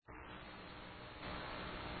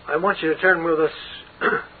I want you to turn with us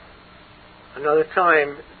another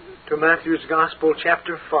time to Matthew's Gospel,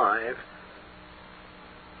 chapter 5.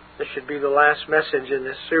 This should be the last message in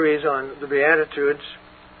this series on the Beatitudes.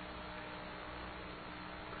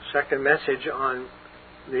 Second message on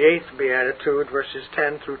the 8th Beatitude, verses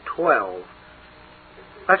 10 through 12.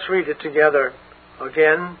 Let's read it together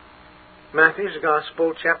again. Matthew's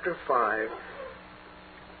Gospel, chapter 5,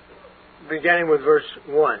 beginning with verse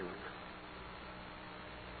 1.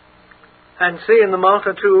 And seeing the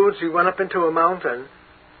multitudes, he went up into a mountain,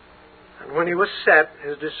 and when he was set,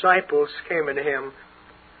 his disciples came unto him.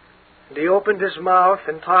 And he opened his mouth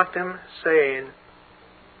and taught them, saying,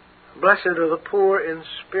 Blessed are the poor in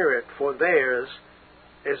spirit, for theirs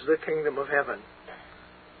is the kingdom of heaven.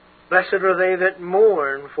 Blessed are they that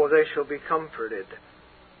mourn, for they shall be comforted.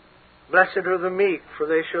 Blessed are the meek, for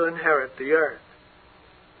they shall inherit the earth.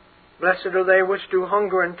 Blessed are they which do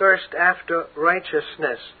hunger and thirst after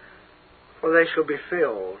righteousness, for they shall be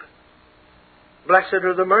filled. Blessed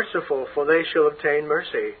are the merciful, for they shall obtain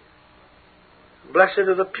mercy. Blessed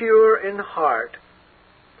are the pure in heart,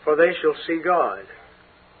 for they shall see God.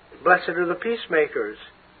 Blessed are the peacemakers,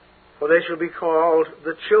 for they shall be called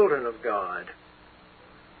the children of God.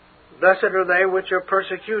 Blessed are they which are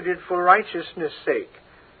persecuted for righteousness' sake,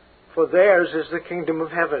 for theirs is the kingdom of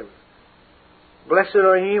heaven. Blessed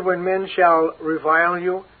are ye when men shall revile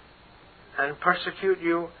you, and persecute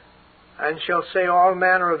you, and shall say all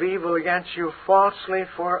manner of evil against you falsely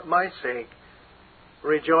for my sake.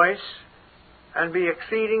 Rejoice, and be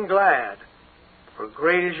exceeding glad, for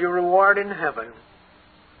great is your reward in heaven.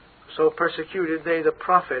 So persecuted they the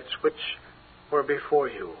prophets which were before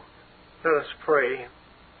you. Let us pray.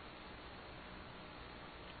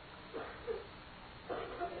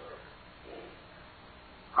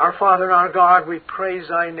 Our Father, our God, we praise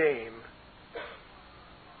thy name,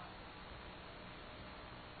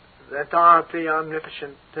 that thou art the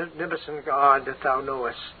omnipotent God, that thou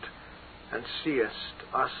knowest and seest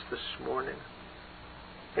us this morning.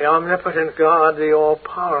 The omnipotent God, the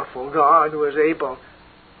all-powerful God, who is able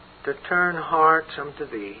to turn hearts unto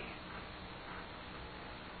thee.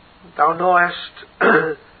 Thou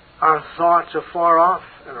knowest our thoughts afar off,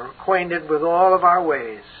 and are acquainted with all of our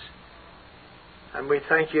ways. And we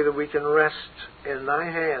thank you that we can rest in thy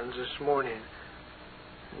hands this morning,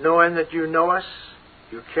 knowing that you know us,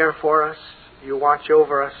 you care for us, you watch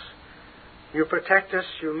over us, you protect us,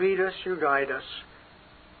 you lead us, you guide us.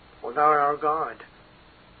 For thou art our God.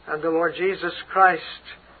 And the Lord Jesus Christ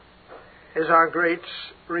is our great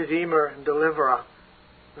Redeemer and Deliverer,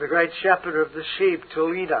 the great Shepherd of the sheep to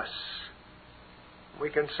lead us. We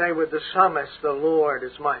can say with the psalmist, the Lord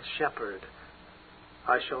is my shepherd,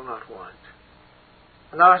 I shall not want.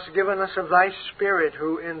 And thou hast given us of thy Spirit,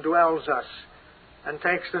 who indwells us, and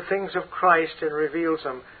takes the things of Christ and reveals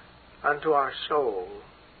them unto our soul.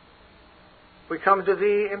 We come to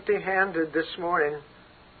thee empty-handed this morning.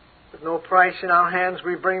 With no price in our hands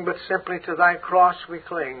we bring, but simply to thy cross we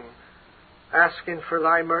cling, asking for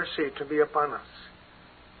thy mercy to be upon us.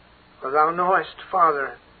 For thou knowest,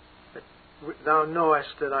 Father, thou knowest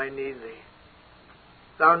that I need thee.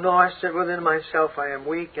 Thou knowest that within myself I am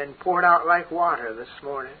weak and poured out like water this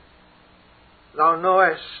morning. Thou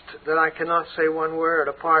knowest that I cannot say one word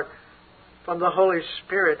apart from the Holy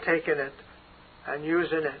Spirit taking it and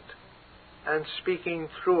using it and speaking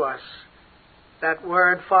through us. That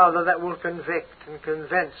word, Father, that will convict and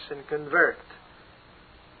convince and convert.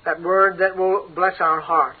 That word that will bless our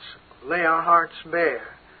hearts, lay our hearts bare.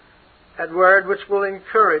 That word which will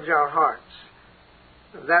encourage our hearts.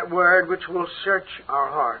 That word which will search our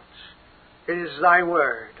hearts. It is thy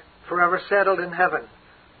word, forever settled in heaven.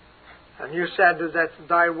 And you said that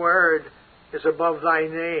thy word is above thy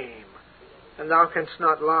name, and thou canst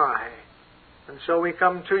not lie. And so we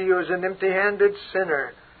come to you as an empty-handed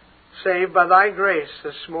sinner, saved by thy grace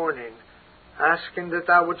this morning, asking that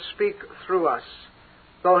thou would speak through us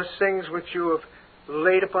those things which you have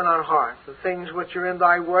laid upon our heart, the things which are in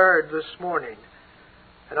thy word this morning.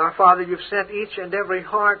 And our Father, you've sent each and every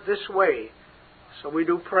heart this way, so we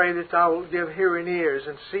do pray that thou wilt give hearing ears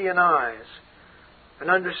and seeing eyes, an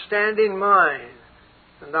understanding mind,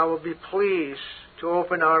 and thou wilt be pleased to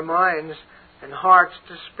open our minds and hearts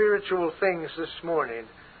to spiritual things this morning,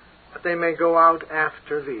 that they may go out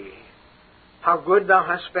after thee. How good thou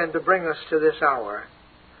hast been to bring us to this hour,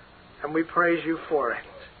 and we praise you for it.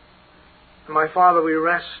 And my Father, we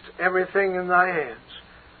rest everything in thy hands,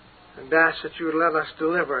 and ask that you would let us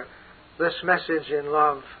deliver this message in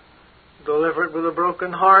love. Deliver it with a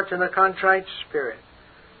broken heart and a contrite spirit.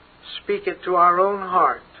 Speak it to our own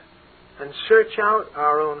heart, and search out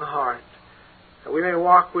our own heart, that we may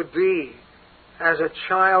walk with thee as a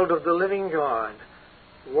child of the living God,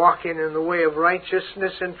 walking in the way of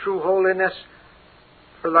righteousness and true holiness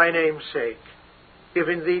for Thy name's sake,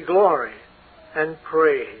 giving Thee glory and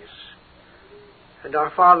praise. And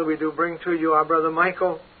our Father, we do bring to You our brother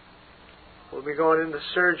Michael, who will be going into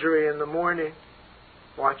surgery in the morning.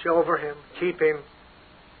 Watch over him, keep him,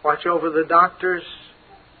 watch over the doctors.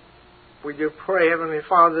 We do pray, Heavenly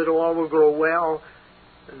Father, that all will go well,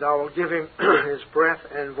 and Thou will give him his breath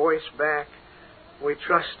and voice back. We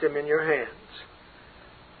trust him in Your hands.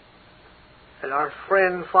 And our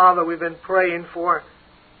friend, Father, we've been praying for,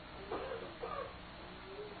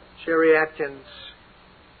 Sherry Atkins.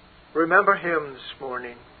 Remember him this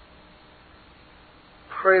morning.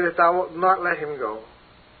 Pray that Thou wilt not let him go,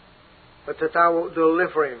 but that Thou wilt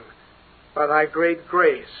deliver him by Thy great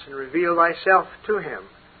grace and reveal Thyself to him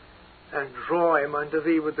and draw him unto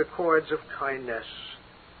Thee with the cords of kindness.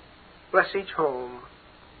 Bless each home,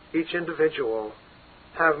 each individual.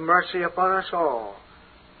 Have mercy upon us all.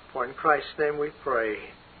 For in Christ's name we pray.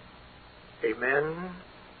 Amen.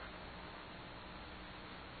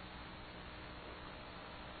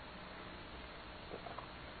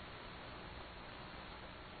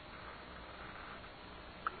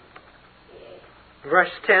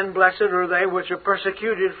 Verse 10, Blessed are they which are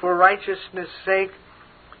persecuted for righteousness' sake,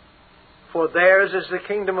 for theirs is the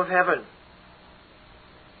kingdom of heaven.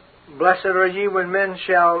 Blessed are ye when men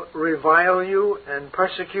shall revile you and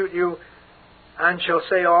persecute you, and shall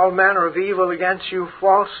say all manner of evil against you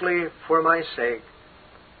falsely for my sake.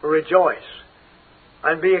 Rejoice,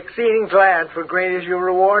 and be exceeding glad, for great is your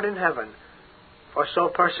reward in heaven. For so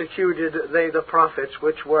persecuted they the prophets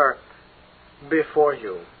which were before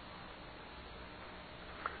you.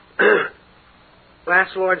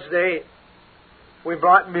 Last Lord's Day, we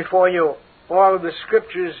brought before you all of the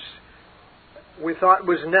Scriptures we thought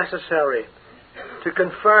was necessary to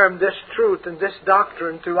confirm this truth and this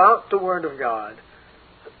doctrine throughout the Word of God.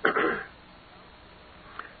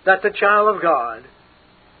 That the child of God,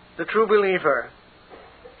 the true believer,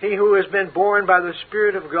 he who has been born by the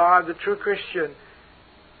Spirit of God, the true Christian,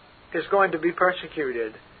 is going to be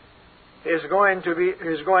persecuted, is going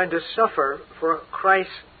to suffer for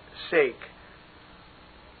Christ's sake.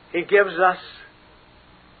 He gives us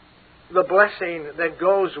the blessing that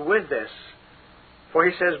goes with this. For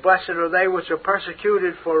He says, Blessed are they which are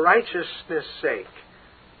persecuted for righteousness' sake.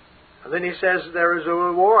 And then He says, there is a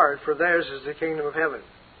reward, for theirs is the kingdom of heaven.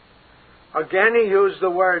 Again He used the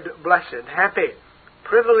word blessed, happy.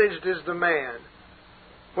 Privileged is the man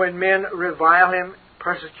when men revile him,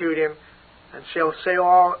 persecute him, and shall say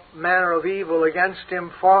all manner of evil against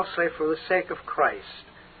him falsely for the sake of Christ.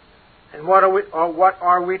 And what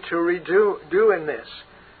are we to do in this?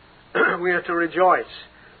 We are to rejoice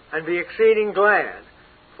and be exceeding glad,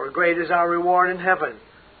 for great is our reward in heaven.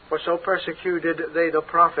 For so persecuted they the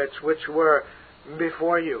prophets which were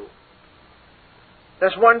before you.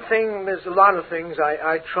 There's one thing, there's a lot of things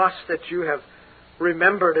I trust that you have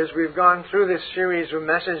remembered as we've gone through this series of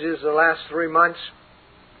messages the last 3 months.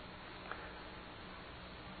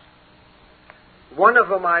 One of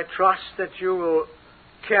them I trust that you will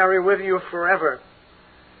carry with you forever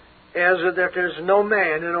is that there's no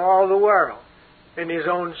man in all the world in his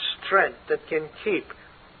own strength that can keep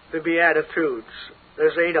the Beatitudes.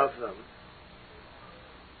 There's 8 of them.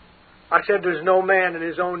 I said there's no man in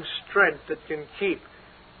his own strength that can keep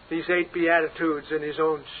these 8 Beatitudes in his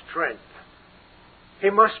own strength.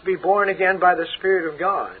 He must be born again by the Spirit of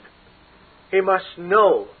God. He must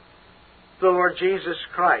know the Lord Jesus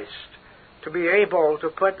Christ to be able to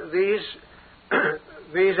put these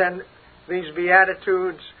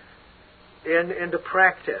Beatitudes into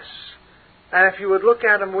practice. And if you would look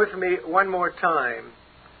at them with me one more time,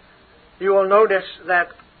 you will notice that,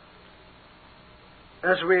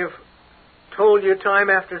 as we've told you time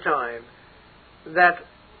after time, that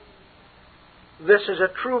this is a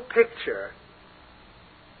true picture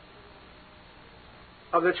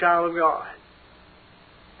of the child of God.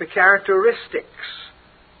 The characteristics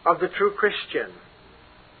of the true Christian.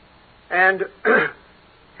 And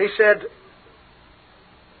he said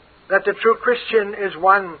that the true Christian is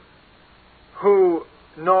one who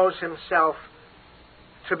knows himself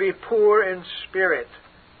to be poor in spirit,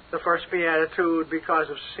 the first beatitude, because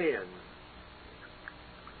of sin.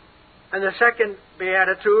 And the second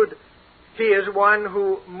beatitude, he is one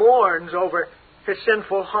who mourns over his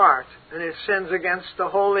sinful heart and his sins against the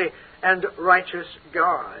holy and righteous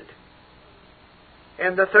God.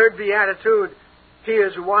 In the third beatitude, he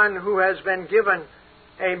is one who has been given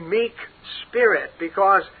a meek spirit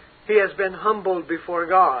because he has been humbled before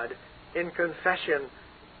God in confession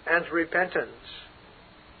and repentance.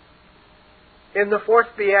 In the fourth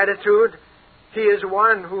beatitude, He is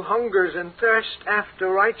one who hungers and thirsts after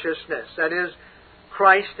righteousness, that is,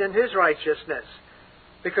 Christ and His righteousness,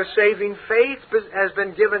 because saving faith has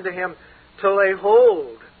been given to him to lay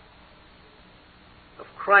hold of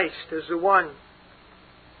Christ as the one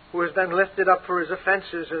who has been lifted up for his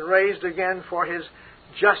offenses and raised again for his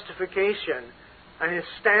justification, and his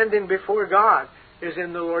standing before God is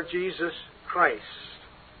in the Lord Jesus Christ.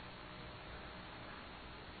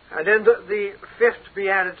 And in the fifth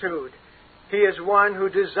beatitude, he is one who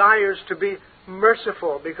desires to be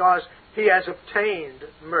merciful because he has obtained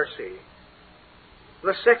mercy.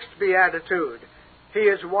 The sixth beatitude, he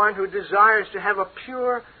is one who desires to have a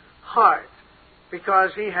pure heart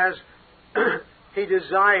because he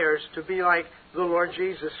desires to be like the Lord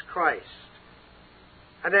Jesus Christ.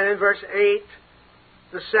 And then in verse 8,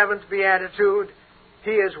 the seventh beatitude,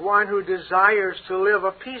 he is one who desires to live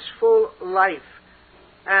a peaceful life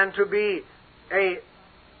and to be a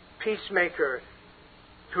peacemaker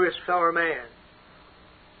to his fellow man.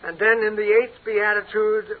 And then in the eighth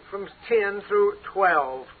beatitude, from 10 through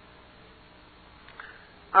 12,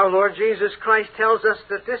 our Lord Jesus Christ tells us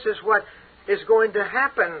that this is what is going to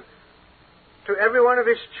happen to every one of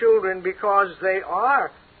His children because they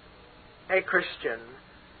are a Christian.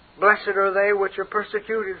 Blessed are they which are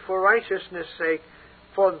persecuted for righteousness' sake,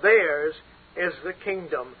 for theirs is the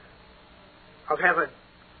kingdom of heaven.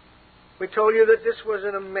 We told you that this was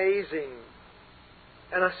an amazing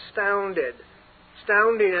and astounding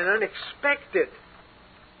and unexpected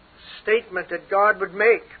statement that God would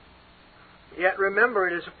make. Yet remember,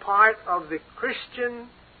 it is a part of the Christian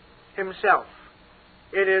himself.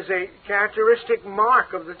 It is a characteristic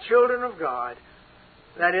mark of the children of God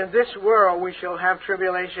that in this world we shall have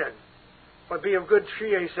tribulation. But be of good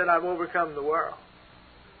cheer, He said, I've overcome the world.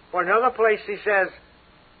 Or another place He says,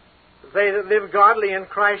 they that live godly in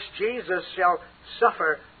Christ Jesus shall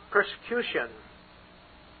suffer persecution.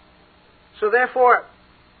 So therefore,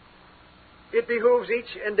 it behooves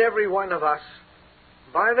each and every one of us,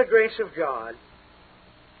 by the grace of God,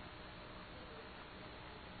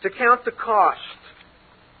 to count the cost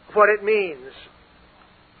of what it means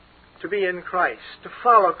to be in Christ, to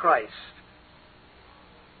follow Christ.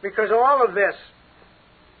 Because all of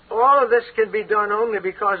this can be done only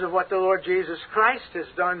because of what the Lord Jesus Christ has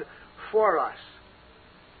done for us.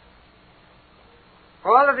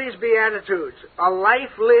 All of these Beatitudes, a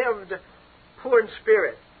life lived poor in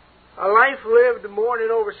spirit, a life lived mourning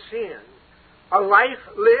over sin, a life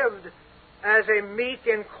lived as a meek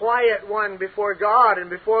and quiet one before God and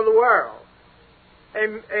before the world,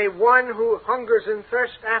 a one who hungers and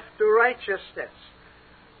thirsts after righteousness,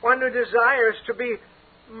 one who desires to be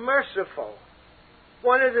merciful,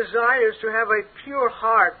 one who desires to have a pure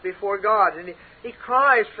heart before God, and he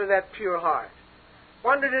cries for that pure heart,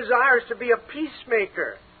 one who desires to be a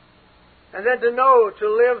peacemaker, and then to know to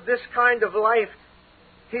live this kind of life,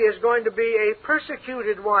 he is going to be a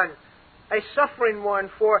persecuted one, a suffering one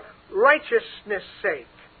for righteousness' sake.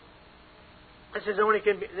 This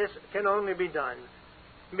can only be done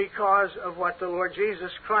because of what the Lord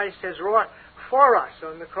Jesus Christ has wrought for us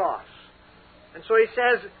on the cross. And so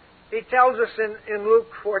He tells us in Luke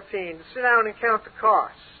 14, to sit down and count the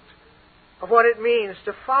cost of what it means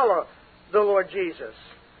to follow the Lord Jesus,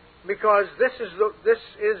 because this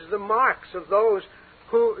is the marks of those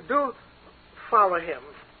who do follow Him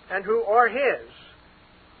and who are His.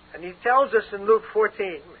 And He tells us in Luke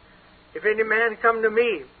 14, if any man come to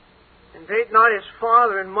me and hate not his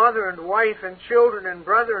father and mother and wife and children and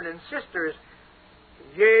brethren and sisters,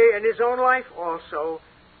 yea, and his own life also,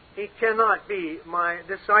 he cannot be my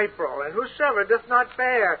disciple. And whosoever doth not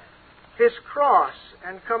bear his cross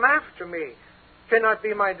and come after me cannot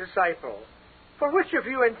be my disciple. For which of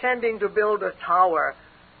you, intending to build a tower,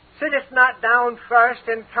 sitteth not down first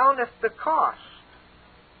and counteth the cost,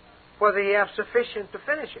 whether he have sufficient to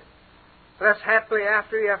finish it? Lest haply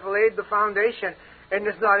after he hath laid the foundation and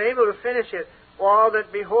is not able to finish it, all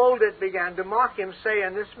that behold it began to mock him,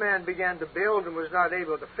 saying, this man began to build and was not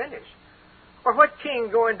able to finish. Or what king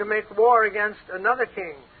going to make war against another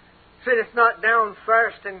king sitteth not down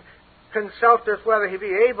first and consulteth whether he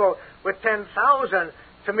be able with 10,000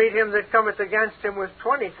 to meet him that cometh against him with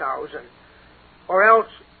 20,000? Or else,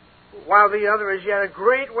 while the other is yet a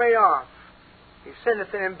great way off, he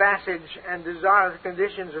sendeth an embassage and desireth the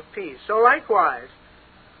conditions of peace. So likewise,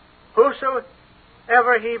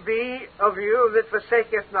 whosoever he be of you that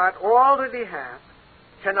forsaketh not all that he hath,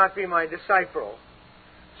 cannot be my disciple.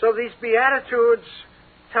 So these Beatitudes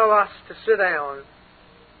tell us to sit down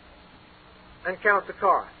and count the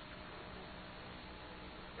cost.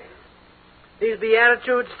 These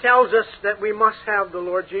Beatitudes tells us that we must have the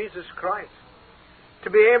Lord Jesus Christ. to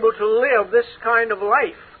be able to live this kind of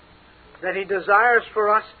life that He desires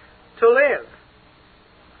for us to live.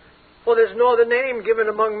 For there's no other name given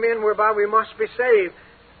among men whereby we must be saved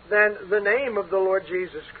than the name of the Lord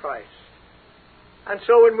Jesus Christ. And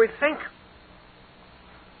so when we think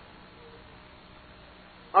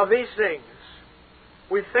of these things,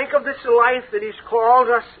 we think of this life that He's called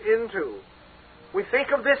us into. We think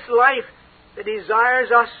of this life that He desires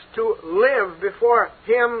us to live before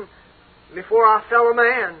Him, before our fellow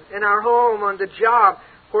man, in our home, on the job,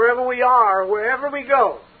 wherever we are, wherever we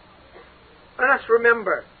go. Let us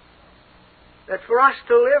remember that for us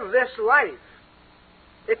to live this life,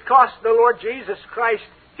 it cost the Lord Jesus Christ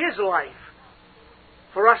His life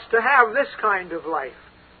for us to have this kind of life,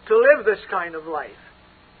 to live this kind of life.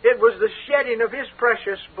 It was the shedding of His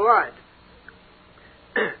precious blood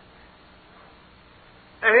and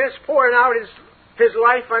His pouring out His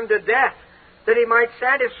life unto death that He might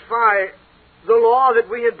satisfy the law that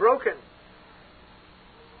we had broken.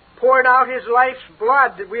 Pouring out His life's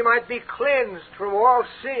blood that we might be cleansed from all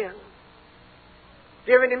sin.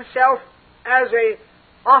 Giving Himself as a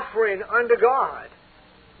offering unto God,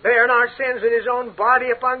 bearing our sins in His own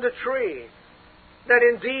body upon the tree, that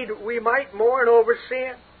indeed we might mourn over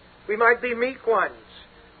sin, we might be meek ones,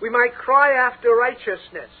 we might cry after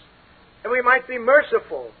righteousness, and we might be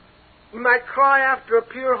merciful, we might cry after a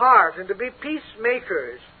pure heart, and to be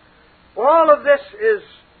peacemakers. All of this is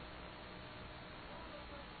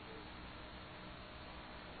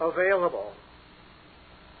available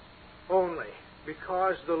only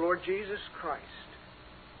because the Lord Jesus Christ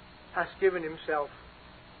has given Himself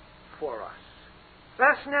for us. Let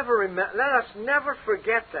us never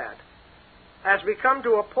forget that as we come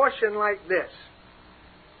to a portion like this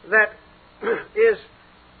that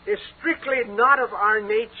is strictly not of our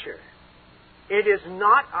nature. It is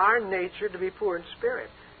not our nature to be poor in spirit.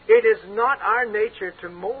 It is not our nature to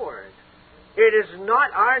mourn. It is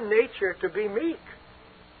not our nature to be meek.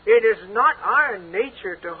 It is not our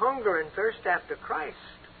nature to hunger and thirst after Christ.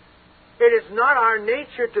 It is not our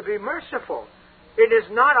nature to be merciful. It is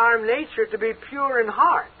not our nature to be pure in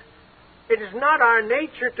heart. It is not our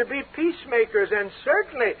nature to be peacemakers, and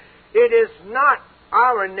certainly it is not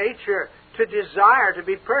our nature to desire to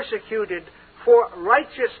be persecuted for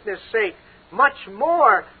righteousness' sake, much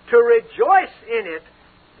more to rejoice in it,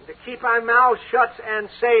 and to keep our mouths shut and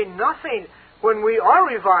say nothing when we are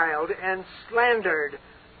reviled and slandered,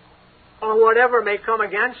 or whatever may come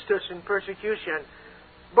against us in persecution,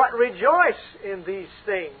 but rejoice in these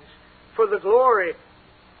things for the glory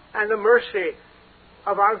and the mercy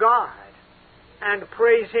of our God, and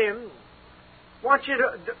praise Him. I want you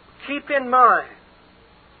to keep in mind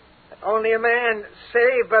that only a man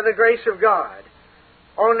saved by the grace of God,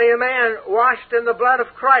 only a man washed in the blood of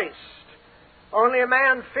Christ, only a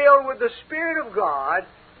man filled with the Spirit of God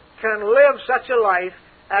can live such a life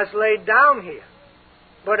as laid down here.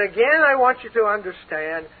 But again, I want you to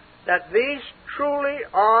understand that these truly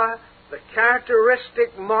are the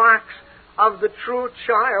characteristic marks of the true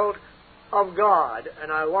child of God.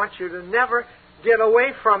 And I want you to never get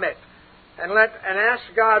away from it and ask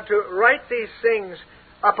God to write these things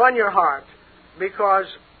upon your heart, because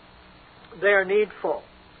they are needful.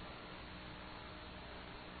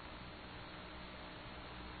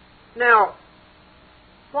 Now,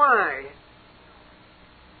 why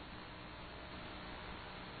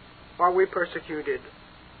are we persecuted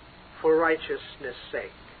for righteousness'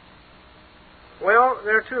 sake? Well,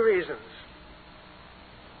 there are two reasons.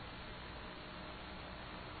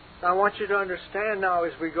 I want you to understand now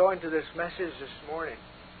as we go into this message this morning,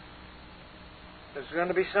 there's going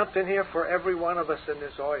to be something here for every one of us in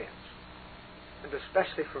this audience, and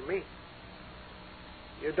especially for me.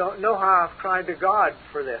 You don't know how I've cried to God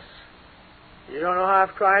for this. You don't know how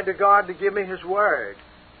I've cried to God to give me His Word,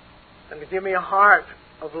 and to give me a heart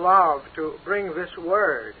of love to bring this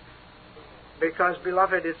Word. Because,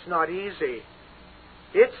 beloved, it's not easy.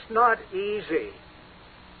 It's not easy.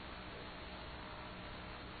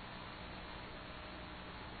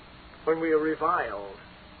 When we are reviled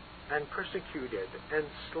and persecuted and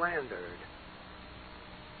slandered,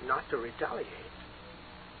 not to retaliate,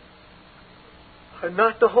 and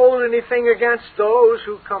not to hold anything against those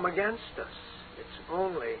who come against us. It's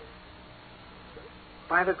only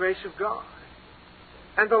by the grace of God.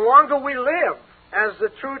 And the longer we live as the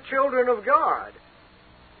true children of God,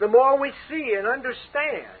 the more we see and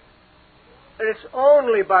understand that it's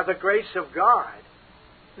only by the grace of God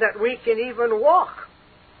that we can even walk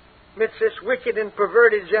amidst this wicked and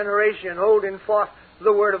perverted generation, holding forth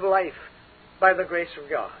the word of life by the grace of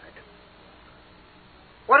God.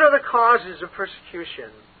 What are the causes of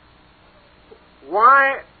persecution?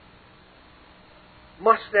 Why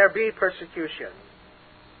must there be persecution.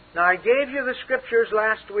 Now, I gave you the scriptures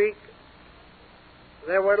last week.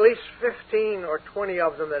 There were at least 15 or 20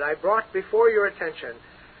 of them that I brought before your attention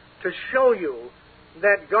to show you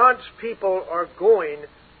that God's people are going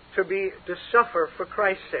to suffer for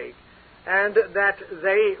Christ's sake, and that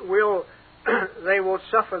they will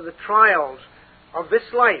suffer the trials of this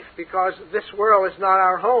life, because this world is not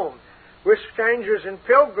our home. We're strangers and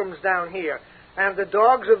pilgrims down here, and the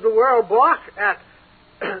dogs of the world balk at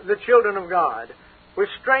the children of God. We're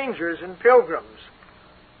strangers and pilgrims.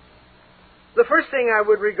 The first thing I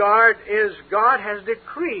would regard is God has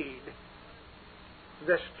decreed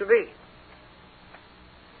this to be.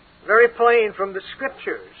 Very plain from the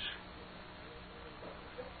Scriptures.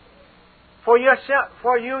 For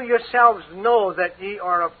you yourselves know that ye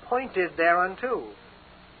are appointed thereunto.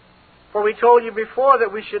 For we told you before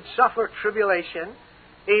that we should suffer tribulation,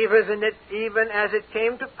 even as it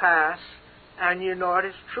came to pass, and you know it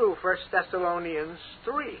is true. 1 Thessalonians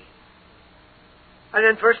 3. And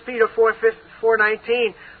then 1 Peter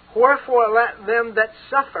 4:19, wherefore let them that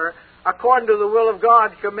suffer according to the will of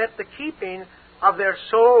God commit the keeping of their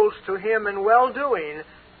souls to Him in well-doing,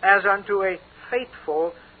 as unto a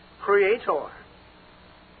faithful Creator.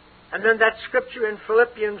 And then that scripture in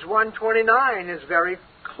Philippians 1:29 is very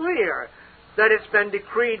clear that it's been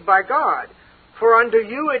decreed by God. For unto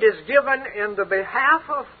you it is given in the behalf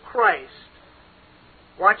of Christ.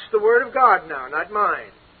 Watch the word of God now, not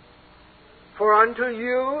mine. For unto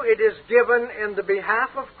you it is given in the behalf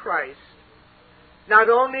of Christ, not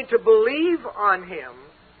only to believe on Him,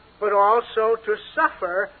 but also to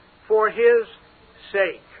suffer for His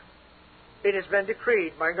sake. It has been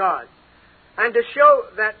decreed by God. And to show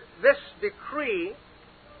that this decree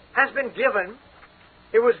has been given,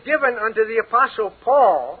 it was given unto the Apostle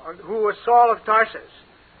Paul, who was Saul of Tarsus.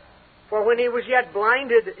 For when he was yet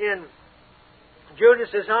blinded in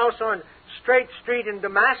Judas's house on Straight Street in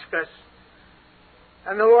Damascus,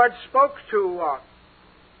 and the Lord spoke to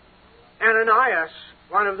Ananias,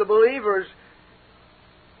 one of the believers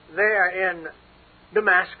there in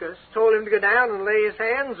Damascus, told him to go down and lay his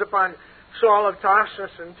hands upon Saul of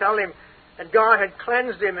Tarsus and tell him that God had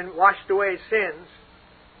cleansed him and washed away his sins.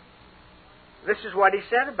 This is what he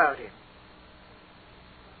said about him.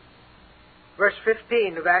 Verse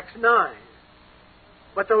 15 of Acts 9.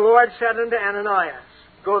 But the Lord said unto Ananias,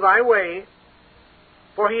 Go thy way,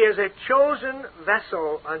 for he is a chosen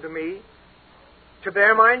vessel unto me, to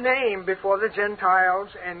bear my name before the Gentiles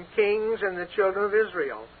and kings and the children of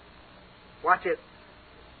Israel. Watch it.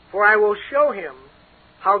 For I will show him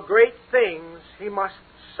how great things he must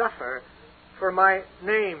suffer for my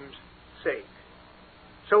name's sake.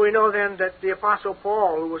 So we know then that the Apostle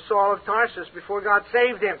Paul, who was Saul of Tarsus before God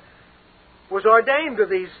saved him, was ordained to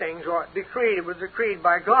these things, or it was decreed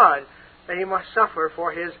by God that he must suffer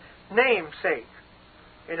for his name's sake.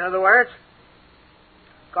 In other words,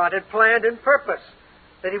 God had planned and purposed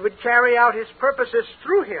that he would carry out his purposes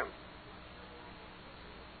through him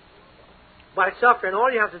by suffering.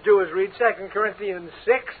 All you have to do is read 2 Corinthians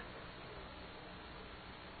 6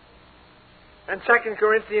 and 2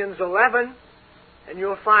 Corinthians 11, and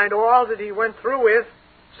you'll find all that he went through with,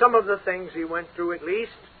 some of the things he went through at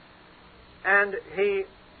least, and he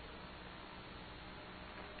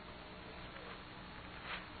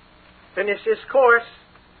finished his course,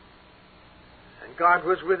 and God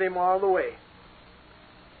was with him all the way.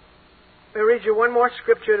 Let me read you one more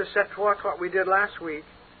scripture to set forth what we did last week.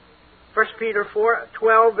 1 Peter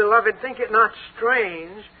 4:12, Beloved, think it not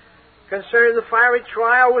strange concerning the fiery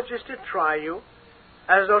trial which is to try you,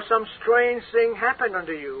 as though some strange thing happened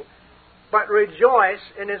unto you, but rejoice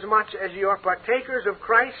inasmuch as you are partakers of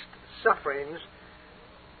Christ's sufferings,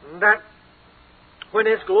 that when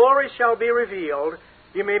His glory shall be revealed,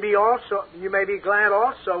 you may be glad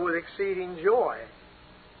also with exceeding joy.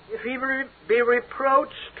 If ye be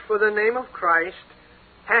reproached for the name of Christ,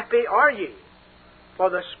 happy are ye, for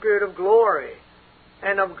the Spirit of glory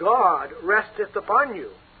and of God resteth upon you.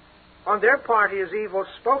 On their part He is evil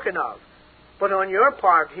spoken of, but on your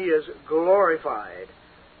part He is glorified.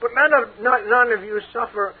 But none of you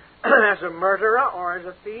suffer as a murderer, or as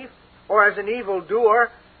a thief, or as an evildoer,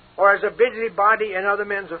 or as a busybody in other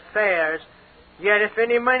men's affairs. Yet if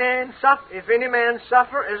any man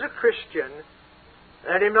suffer as a Christian,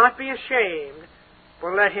 let him not be ashamed,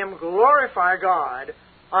 but let him glorify God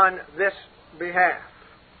on this behalf.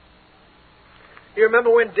 You remember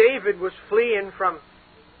when David was fleeing from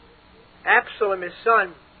Absalom, his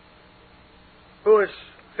son, who was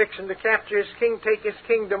fixing to capture his king, take his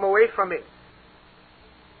kingdom away from him.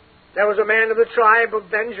 There was a man of the tribe of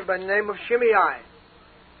Benjamin, named Shimei,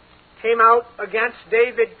 came out against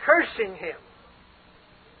David, cursing him.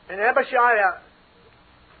 And Abishai,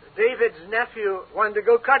 David's nephew, wanted to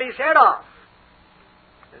go cut his head off.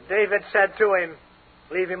 And David said to him,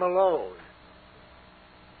 leave him alone.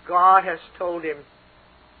 God has told him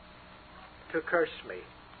to curse me.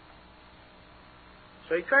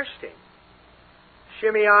 So he cursed him.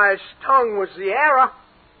 Shimei's tongue was the arrow,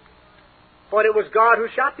 but it was God who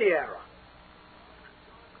shot the arrow.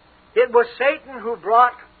 It was Satan who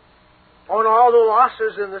brought on all the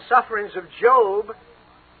losses and the sufferings of Job,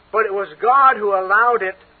 but it was God who allowed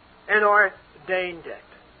it and ordained it.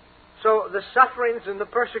 So the sufferings and the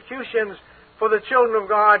persecutions for the children of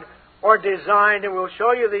God are designed, and we'll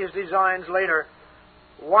show you these designs later,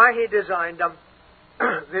 why He designed them,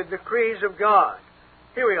 the decrees of God.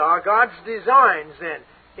 Here we are, God's designs then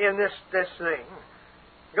in this thing.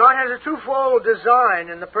 God has a twofold design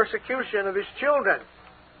in the persecution of His children.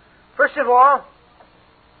 First of all,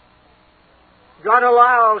 God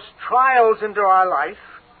allows trials into our life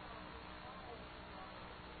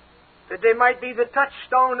that they might be the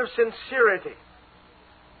touchstone of sincerity.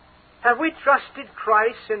 Have we trusted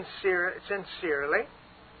Christ sincerely?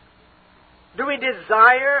 Do we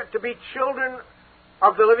desire to be children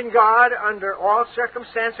of the living God under all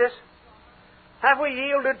circumstances? Have we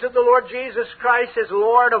yielded to the Lord Jesus Christ as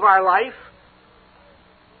Lord of our life?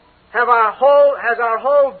 Has our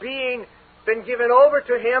whole being been given over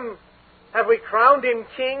to Him? Have we crowned Him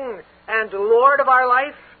King and Lord of our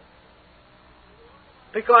life?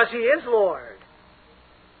 Because He is Lord.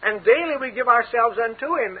 And daily we give ourselves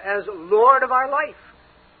unto Him as Lord of our life,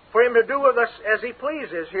 for Him to do with us as He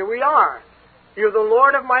pleases. Here we are. You're the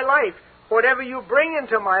Lord of my life. Whatever you bring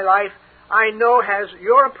into my life, I know has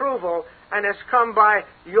your approval and has come by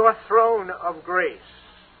your throne of grace.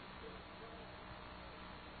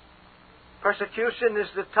 Persecution is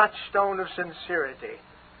the touchstone of sincerity.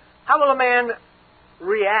 How will a man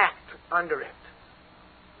react under it?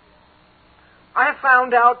 I have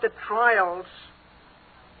found out that trials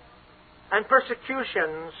and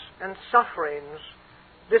persecutions and sufferings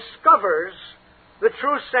discovers the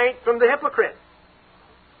true saint from the hypocrite.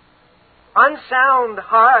 Unsound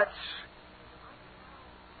hearts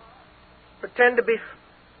pretend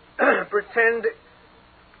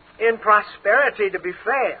in prosperity to be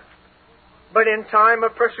fair, but in time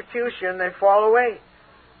of persecution they fall away.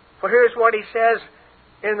 For here's what He says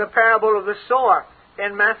in the parable of the sower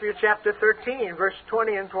in Matthew chapter 13, verse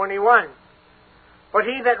 20 and 21. But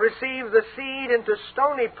he that received the seed into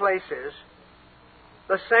stony places,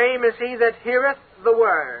 the same is he that heareth the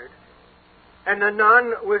word, and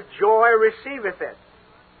anon with joy receiveth it.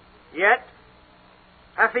 Yet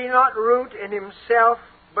hath he not root in himself,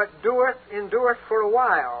 but endureth for a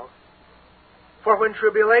while. For when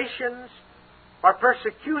tribulations or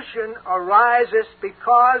persecution arises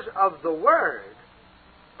because of the word,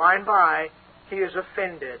 by and by he is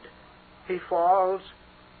offended. He falls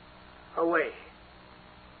away.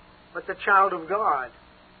 But the child of God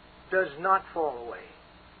does not fall away.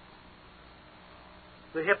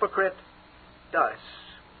 The hypocrite does.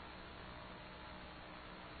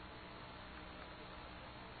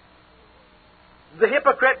 The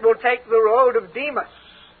hypocrite will take the road of Demas.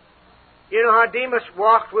 You know how Demas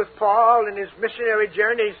walked with Paul in his missionary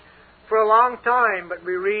journeys for a long time, but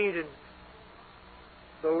we read in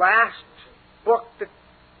the last book that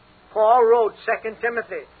Paul wrote, 2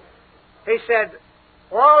 Timothy, he said,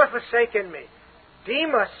 all have forsaken me.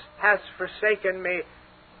 Demas has forsaken me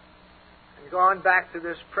and gone back to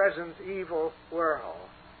this present evil world.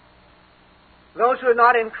 Those who are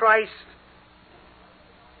not in Christ,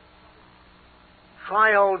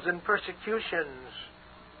 trials and persecutions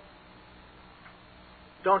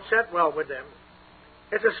don't sit well with them.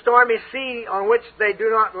 It's a stormy sea on which they do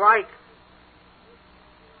not like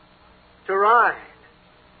to ride.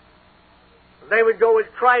 They would go with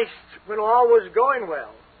Christ when all was going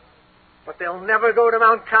well, but they'll never go to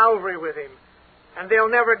Mount Calvary with Him, and they'll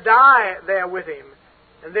never die there with Him,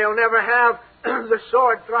 and they'll never have the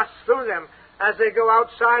sword thrust through them as they go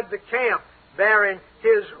outside the camp bearing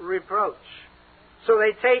His reproach. So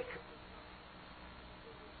they take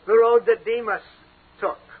the road that Demas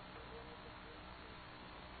took,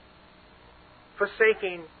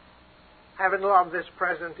 forsaking having loved this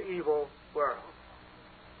present evil world.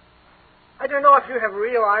 I don't know if you have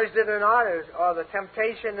realized it or not, or the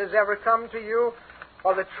temptation has ever come to you,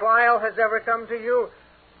 or the trial has ever come to you,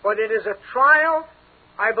 but it is a trial,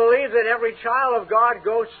 I believe, that every child of God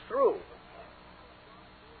goes through.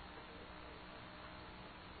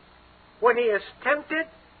 When he is tempted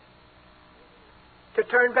to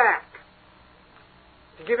turn back,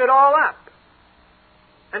 to give it all up,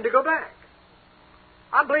 and to go back.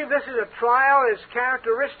 I believe this is a trial that is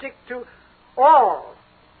characteristic to all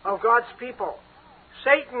of God's people,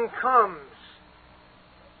 Satan comes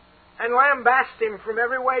and lambasts him from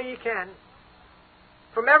every way he can.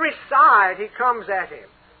 From every side he comes at him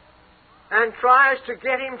and tries to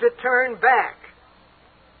get him to turn back.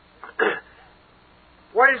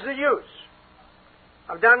 What is the use?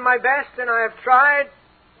 I've done my best and I have tried.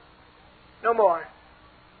 No more.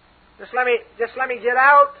 Just let me get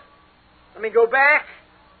out. Let me go back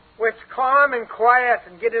where it's calm and quiet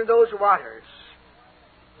and get in those waters.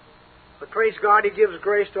 But praise God, He gives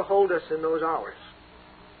grace to hold us in those hours.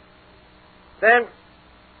 Then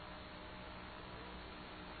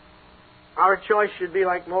our choice should be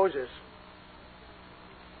like Moses.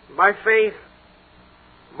 By faith,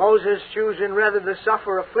 Moses choosing rather to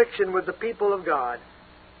suffer affliction with the people of God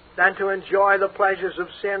than to enjoy the pleasures of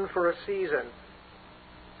sin for a season,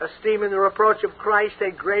 esteeming the reproach of Christ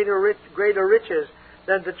a greater riches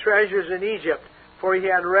than the treasures in Egypt, for he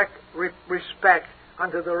had respect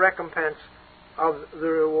unto the recompense of the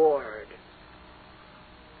reward.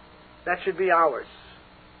 That should be ours.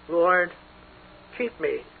 Lord, keep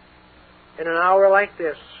me in an hour like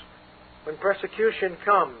this, when persecution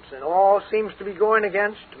comes and all seems to be going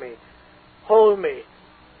against me. Hold me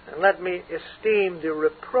and let me esteem the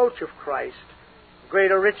reproach of Christ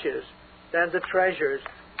greater riches than the treasures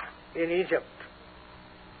in Egypt.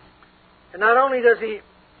 And not only does He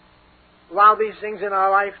allow these things in our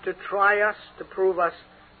life to try us, to prove us,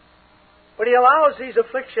 but He allows these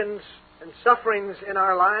afflictions and sufferings in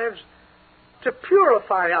our lives to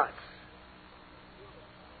purify us.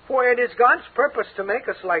 For it is God's purpose to make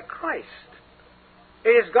us like Christ. It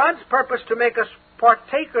is God's purpose to make us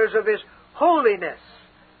partakers of His holiness.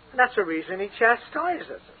 And that's the reason He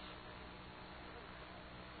chastises us.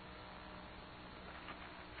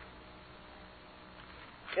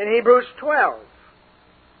 In Hebrews 12,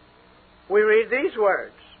 we read these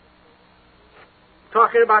words,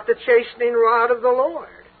 talking about the chastening rod of the Lord.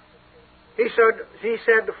 He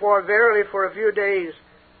said, for verily for a few days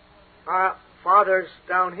our fathers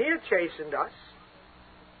down here chastened us,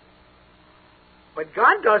 but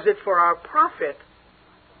God does it for our profit,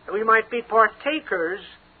 that we might be partakers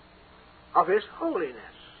of His holiness.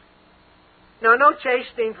 Now, no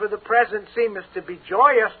chastening for the present seemeth to be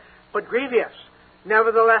joyous, but grievous.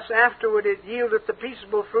 Nevertheless, afterward it yieldeth the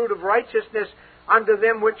peaceable fruit of righteousness unto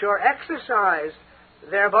them which are exercised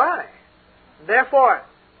thereby. Therefore,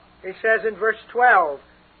 he says in verse 12,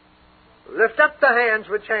 lift up the hands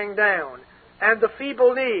which hang down, and the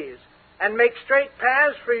feeble knees, and make straight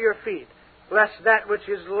paths for your feet, lest that which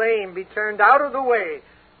is lame be turned out of the way,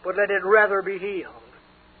 but let it rather be healed.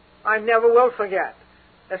 I never will forget.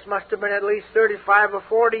 This must have been at least 35 or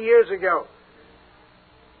 40 years ago.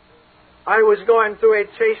 I was going through a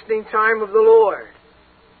chastening time of the Lord,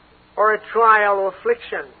 or a trial or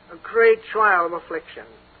affliction, a great trial of affliction.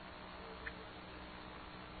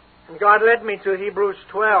 And God led me to Hebrews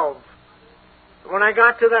 12. When I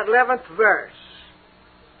got to that 11th verse,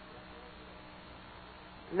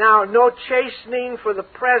 now no chastening for the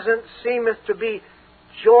present seemeth to be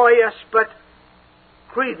joyous, but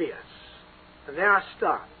grievous. And there I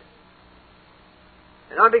stopped.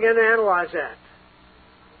 And I began to analyze that.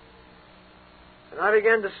 And I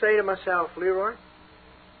began to say to myself, Leroy,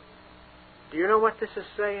 do you know what this is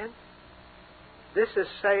saying? This is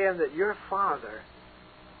saying that your Father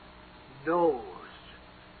knows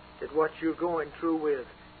that what you're going through with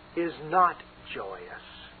is not joyous,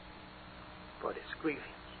 but it's grievous.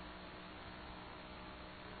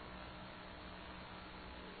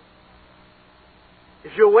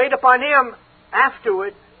 If you wait upon Him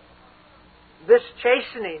afterward, this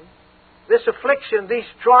chastening, this affliction, these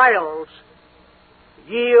trials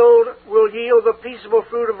will yield the peaceable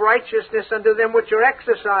fruit of righteousness unto them which are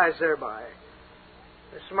exercised thereby.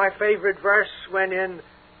 This is my favorite verse when in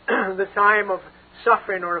the time of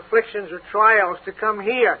suffering or afflictions or trials to come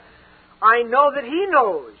here. I know that He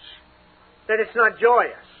knows that it's not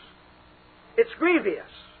joyous. It's grievous.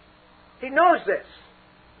 He knows this.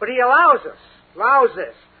 But He allows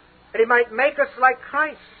this, that He might make us like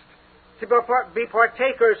Christ, to be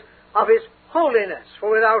partakers of His holiness.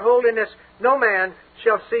 For without holiness no man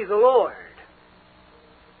shall see the Lord.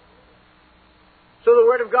 So the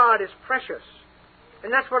Word of God is precious.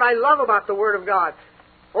 And that's what I love about the Word of God.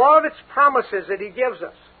 All of its promises that He gives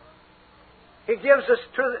us. He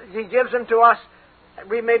gives them to us that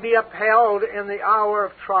we may be upheld in the hour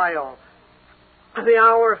of trial, the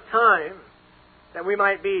hour of time, that we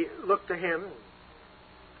might look to Him.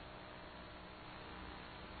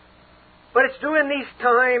 But it's during these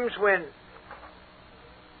times when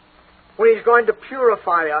He's going to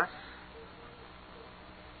purify us,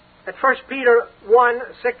 that 1 Peter 1,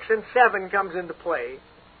 6 and 7 comes into play.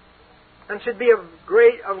 and should be of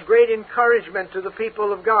great encouragement to the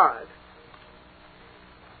people of God.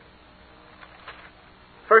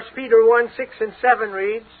 1 Peter 1, 6 and 7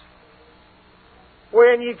 reads,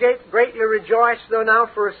 "Wherein ye greatly rejoice, though now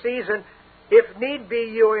for a season, if need be,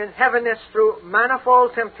 you are in heaviness through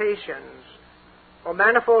manifold temptations," or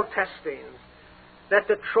manifold testings, "that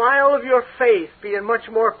the trial of your faith, being much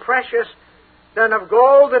more precious than of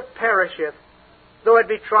gold that perisheth, though it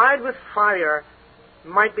be tried with fire,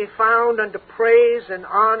 might be found unto praise and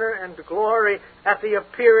honor and glory at the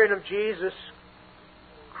appearing of Jesus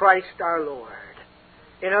Christ our Lord."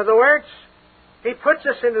 In other words, He puts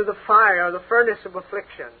us into the fire, the furnace of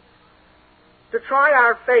affliction, to try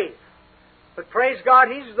our faith. But praise God,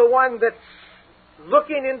 He's the one that's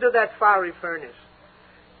looking into that fiery furnace.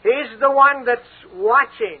 He's the one that's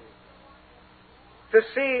watching to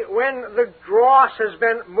see when the dross has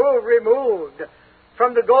been removed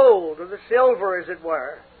from the gold or the silver, as it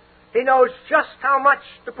were. He knows just how much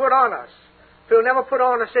to put on us. He'll never put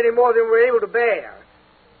on us any more than we're able to bear.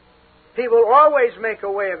 He will always make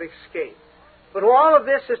a way of escape. But all of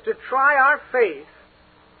this is to try our faith,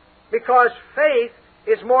 because faith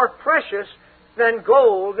is more precious than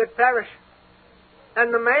gold that perishes.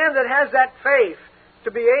 And the man that has that faith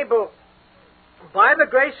to be able, by the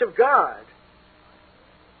grace of God,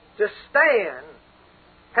 to stand,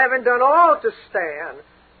 having done all to stand,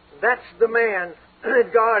 that's the man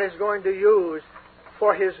that God is going to use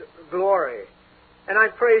for His glory. And I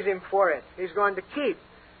praise Him for it. He's going to keep.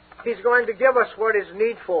 He's going to give us what is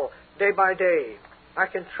needful day by day. I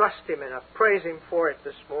can trust Him, and I praise Him for it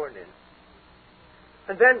this morning.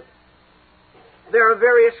 And then there are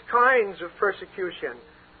various kinds of persecution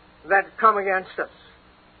that come against us.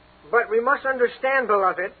 But we must understand,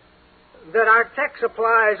 beloved, that our text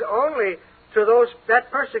applies only to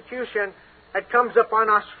that persecution that comes upon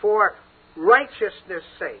us for righteousness'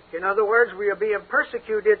 sake. In other words, we are being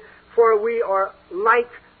persecuted for we are like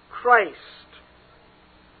Christ.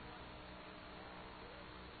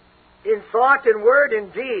 In thought and word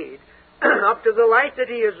and deed, up to the light that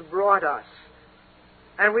He has brought us.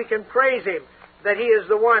 And we can praise Him that He is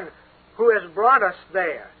the one who has brought us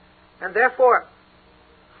there. And therefore,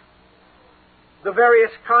 the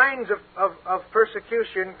various kinds of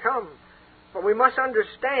persecution come. But we must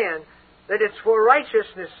understand that it's for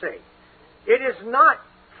righteousness' sake. It is not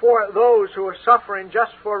for those who are suffering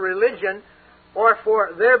just for religion or for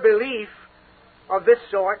their belief of this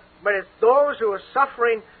sort, but it's those who are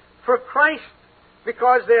suffering for Christ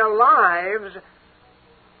because their lives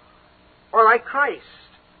are like Christ.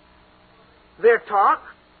 Their talk,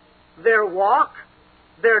 their walk,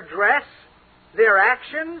 their dress, their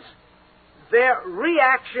actions, their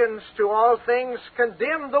reactions to all things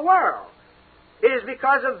condemn the world. It is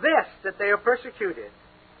because of this that they are persecuted,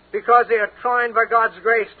 because they are trying by God's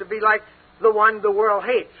grace to be like the one the world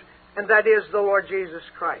hates, and that is the Lord Jesus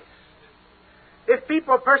Christ. If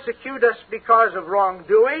people persecute us because of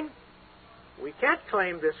wrongdoing, we can't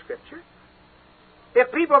claim this Scripture.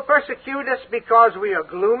 If people persecute us because we are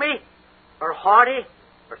gloomy, or haughty,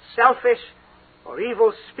 or selfish, or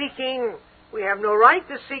evil-speaking, we have no right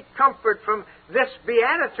to seek comfort from this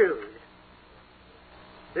beatitude.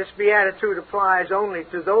 This beatitude applies only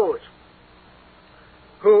to those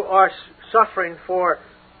who are suffering for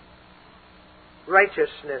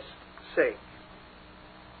righteousness' sake.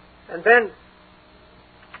 And then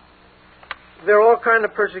there are all kinds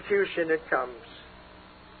of persecution that comes.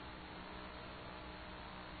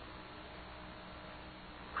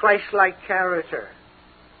 Christ-like character,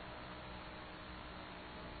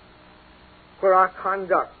 where our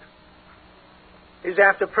conduct is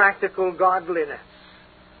after practical godliness,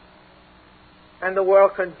 and the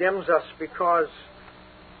world condemns us because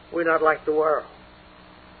we're not like the world.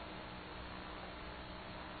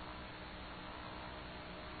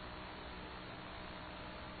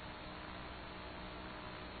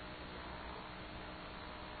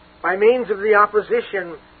 By means of the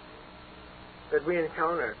opposition that we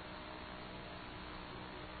encounter,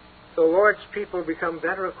 the Lord's people become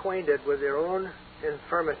better acquainted with their own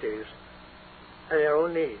infirmities and their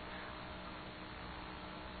own needs.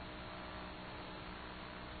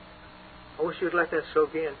 I wish you'd let that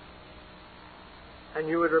soak in. And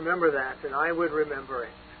you would remember that, and I would remember it.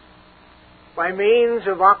 By means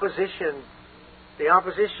of opposition, the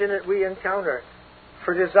opposition that we encounter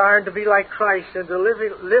for desiring to be like Christ and to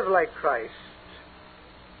live like Christ,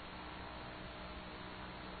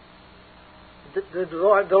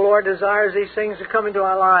 the Lord desires these things to come into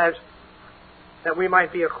our lives that we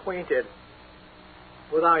might be acquainted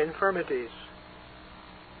with our infirmities,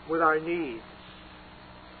 with our needs.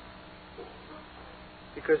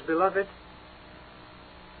 Because, beloved,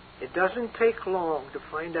 It doesn't take long to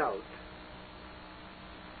find out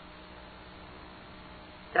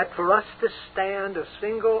that for us to stand a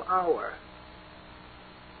single hour,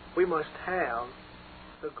 we must have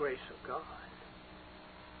the grace of God.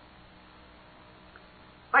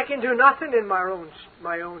 I can do nothing in my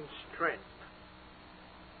own strength.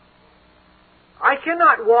 I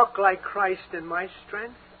cannot walk like Christ in my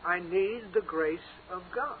strength. I need the grace of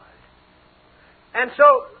God. And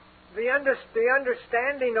so the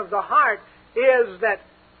understanding of the heart is that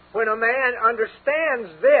when a man understands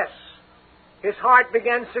this, his heart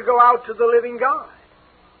begins to go out to the living God.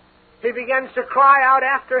 He begins to cry out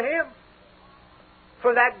after Him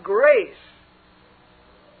for that grace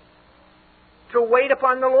to wait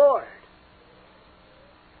upon the Lord.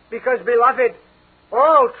 Because, beloved,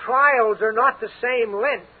 all trials are not the same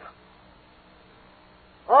length.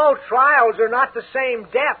 All trials are not the same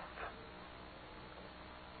depth.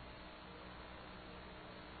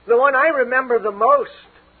 The one I remember the most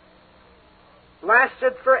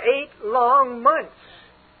lasted for 8 long months.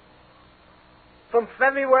 From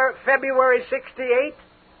February 68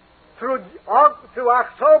 through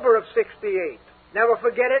October of 68. Never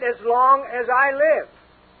forget it as long as I live.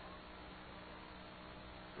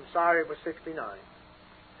 I'm sorry it was 69.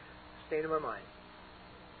 Staying in my mind.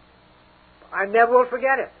 I never will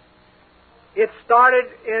forget it. It started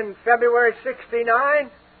in February 69.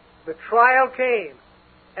 The trial came.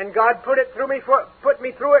 And God put me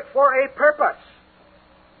through it for a purpose.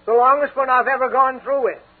 The longest one I've ever gone through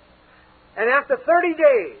with. And after 30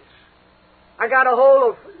 days, I got a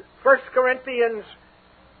hold of 1 Corinthians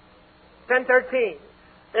 10:13.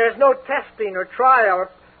 There's no testing or trial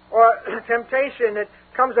or temptation that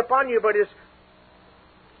comes upon you, but is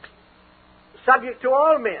subject to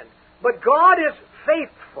all men. But God is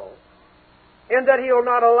faithful in that He will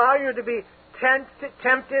not allow you to be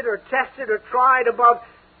tempted or tested or tried above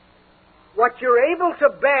what you're able to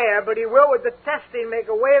bear, but He will, with the testing, make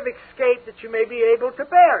a way of escape that you may be able to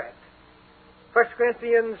bear it. 1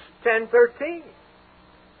 Corinthians 10:13.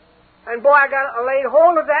 And boy, I laid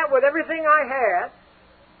hold of that with everything I had,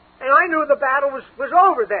 and I knew the battle was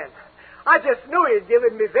over then. I just knew He had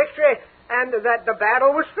given me victory and that the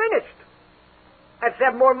battle was finished. I had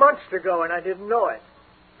 7 more months to go, and I didn't know it.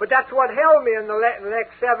 But that's what held me in the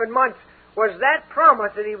next 7 months, was that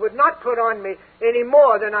promise that He would not put on me any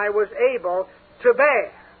more than I was able to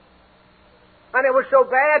bear. And it was so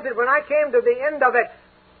bad that when I came to the end of it,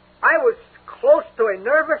 I was close to a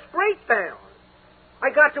nervous breakdown. I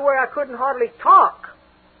got to where I couldn't hardly talk.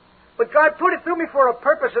 But God put it through me for a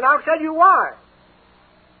purpose, and I'll tell you why.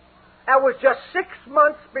 That was just 6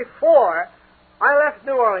 months before I left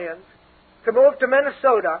New Orleans to move to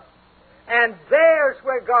Minnesota, and there's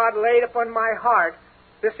where God laid upon my heart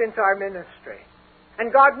this entire ministry.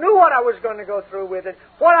 And God knew what I was going to go through with it,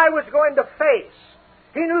 what I was going to face.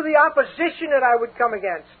 He knew the opposition that I would come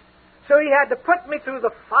against. So He had to put me through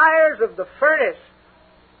the fires of the furnace.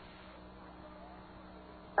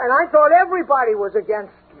 And I thought everybody was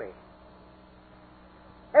against me.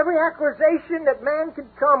 Every accusation that man could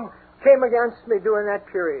came against me during that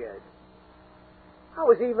period. I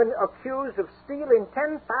was even accused of stealing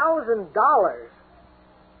 $10,000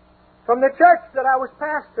 from the church that I was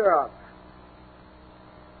pastor of.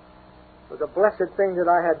 It was a blessed thing that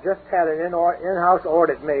I had just had an in-house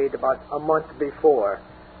audit made about a month before,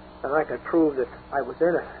 and I could prove that I was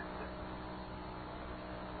innocent.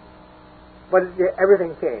 But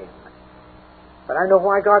everything came. But I know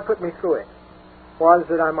why God put me through it. Was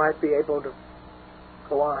that I might be able to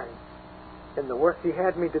go on in the work He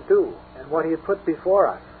had me to do and what He had put before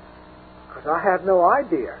us. Because I had no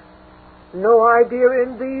idea in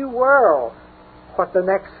the world what the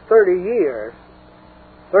next 30 years,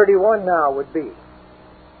 31 now, would be.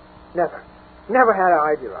 Never had an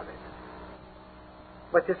idea of it.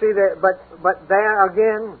 But you see, but there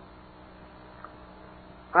again,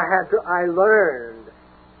 I learned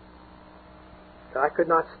that I could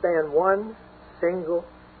not stand one single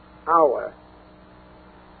hour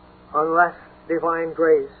unless divine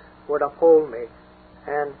grace would uphold me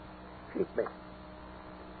and keep me.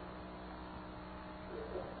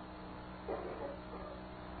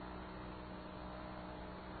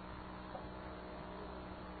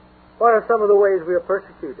 What are some of the ways we are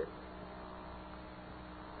persecuted?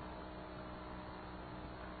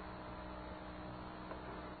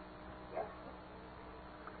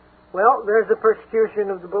 Well, there's the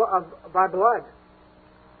persecution by blood.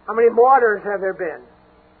 How many martyrs have there been?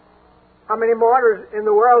 How many martyrs in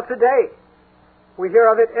the world today? We hear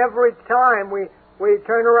of it every time we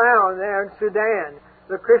turn around there in Sudan.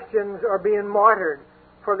 The Christians are being martyred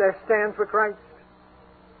for their stand for Christ.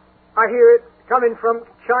 I hear it coming from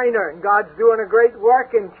China, and God's doing a great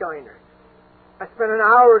work in China. I spent an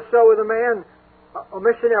hour or so with a man, a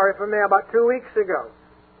missionary from there about 2 weeks ago,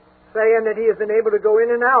 saying that he has been able to go in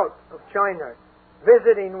and out of China,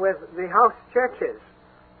 visiting with the house churches.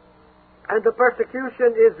 And the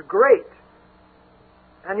persecution is great.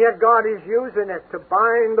 And yet God is using it to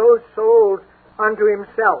bind those souls unto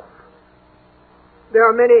Himself. There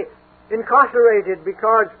are many incarcerated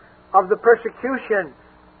because of the persecution,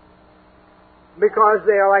 because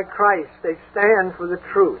they are like Christ. They stand for the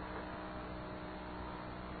truth.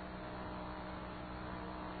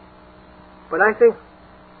 But I think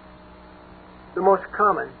the most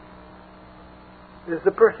common is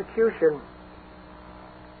the persecution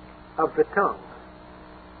of the tongue.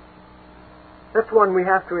 That's one we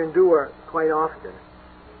have to endure quite often.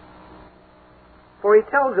 For He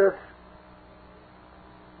tells us,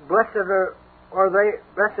 Blessed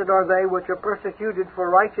are they which are persecuted for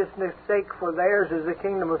righteousness' sake, for theirs is the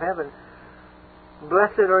kingdom of heaven.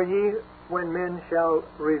 Blessed are ye when men shall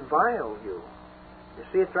revile you. You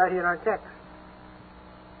see, it's right here in our text.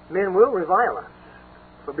 Men will revile us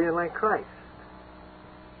for being like Christ,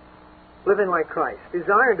 living like Christ,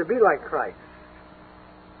 desiring to be like Christ.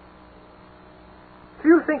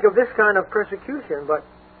 Few think of this kind of persecution, but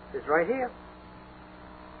it's right here.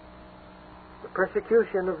 The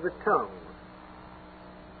persecution of the tongue.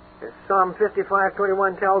 As Psalm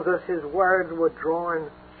 55:21 tells us, His words were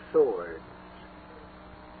drawn swords.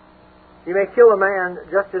 You may kill a man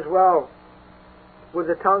just as well with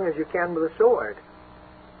the tongue as you can with a sword.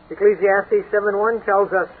 Ecclesiastes 7:1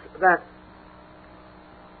 tells us that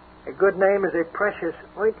a good name is a precious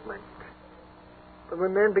ointment. But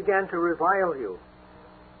when men began to revile you,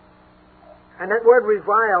 and that word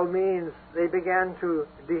revile means they began to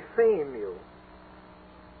defame you.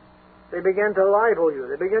 They began to libel you.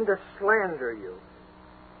 They began to slander you.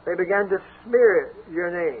 They began to smear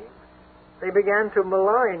your name. They began to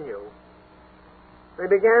malign you. They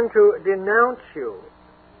began to denounce you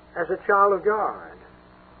as a child of God.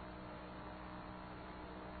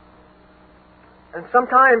 And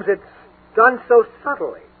sometimes it's done so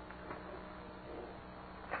subtly.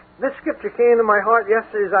 This scripture came to my heart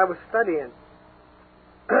yesterday as I was studying.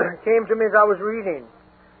 Came to me as I was reading.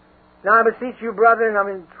 Now I beseech you, brethren, I'm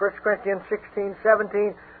in 1 Corinthians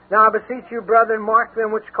 16:17. Now I beseech you, brethren, mark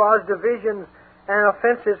them which cause divisions and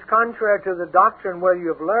offenses contrary to the doctrine where you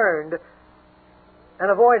have learned, and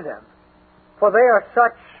avoid them. For they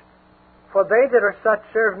that are such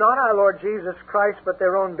serve not our Lord Jesus Christ, but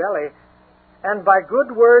their own belly, and by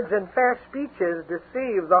good words and fair speeches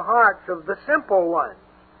deceive the hearts of the simple ones.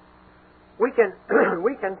 We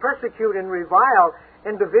can persecute and revile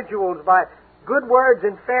individuals by good words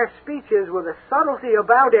and fair speeches with a subtlety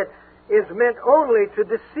about it is meant only to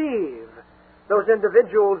deceive those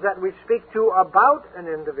individuals that we speak to about an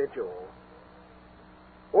individual.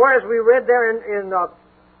 Or as we read there in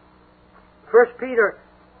 1 Peter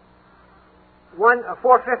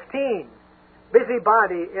 4:15,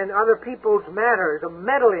 busybody in other people's matters, or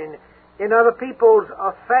meddling in other people's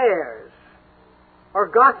affairs, or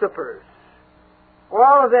gossipers.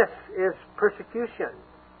 All of this is persecution,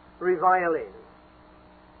 reviling.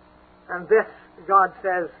 And this, God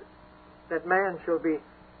says, that man shall be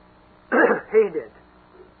hated.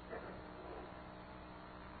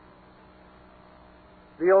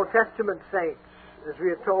 The Old Testament saints, as we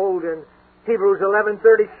are told in Hebrews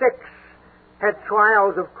 11:36, had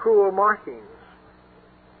trials of cruel markings.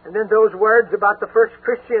 And then those words about the first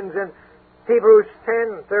Christians in Hebrews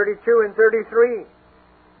 10:32 and 33.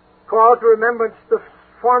 Call to remembrance the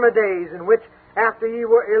former days in which, after ye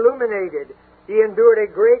were illuminated, ye endured a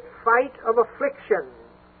great fight of affliction,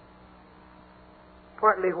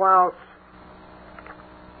 partly whilst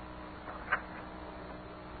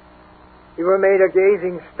ye were made a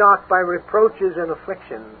gazing stock by reproaches and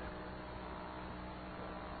afflictions,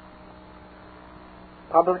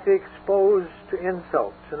 publicly exposed to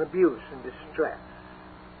insults and abuse and distress,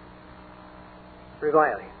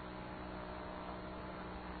 reviling.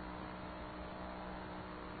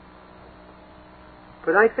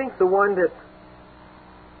 But I think the one that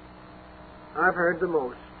I've heard the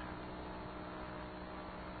most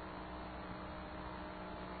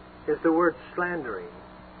is the word slandering.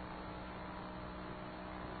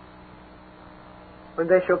 When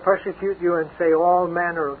they shall persecute you and say all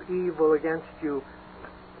manner of evil against you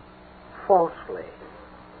falsely.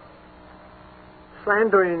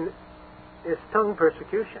 Slandering is tongue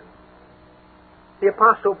persecution. The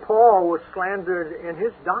Apostle Paul was slandered in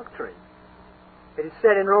his doctrine. It is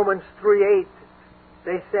said in Romans 3:8,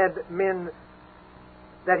 they said men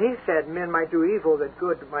might do evil that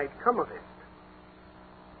good might come of it.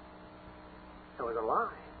 It was a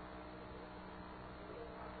lie.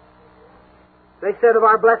 They said of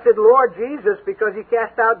our blessed Lord Jesus, because he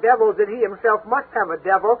cast out devils, that he himself must have a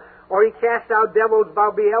devil, or he cast out devils by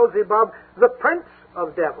Beelzebub, the prince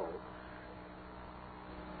of devils.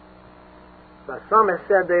 The psalmist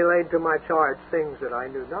said they laid to my charge things that I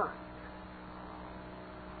knew not.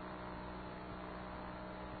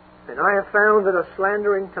 And I have found that a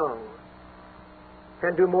slandering tongue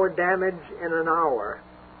can do more damage in an hour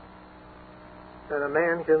than a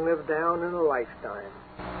man can live down in a lifetime.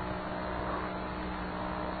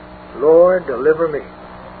 Lord, deliver me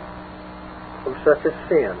from such a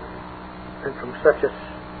sin and from such a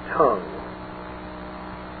tongue.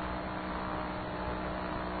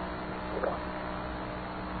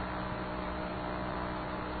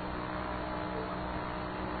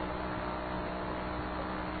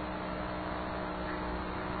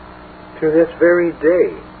 To this very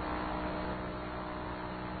day,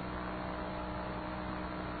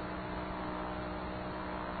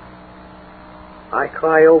 I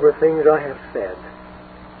cry over things I have said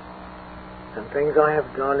and things I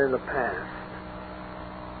have done in the past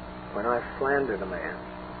when I've slandered a man,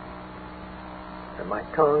 and my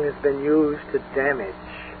tongue has been used to damage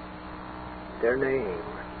their name.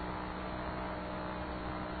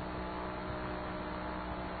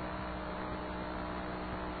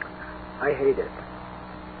 I hate it.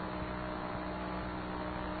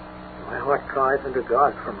 My heart cries unto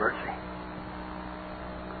God for mercy.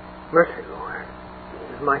 Mercy, Lord,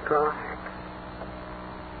 is my cry.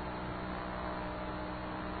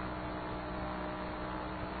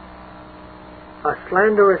 A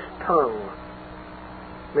slanderous tongue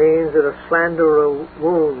means that a slanderer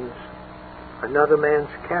wounds another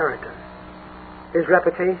man's character, his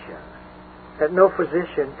reputation, that no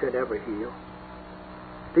physician could ever heal.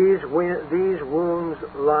 These wounds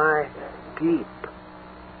lie deep.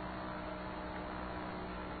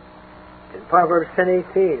 In Proverbs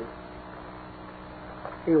 10:18,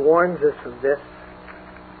 he warns us of this,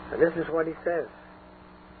 and this is what he says.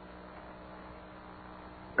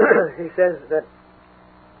 He says that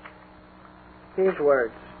these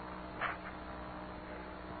words,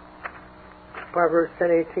 Proverbs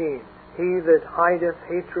 10:18, he that hideth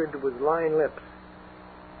hatred with lying lips,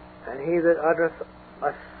 and he that uttereth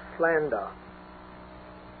a slander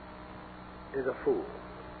is a fool.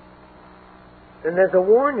 And there's a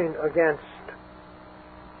warning against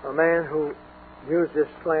a man who uses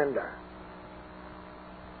slander.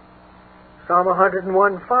 Psalm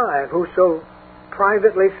 101:5, whoso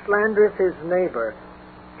privately slandereth his neighbor,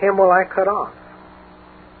 him will I cut off.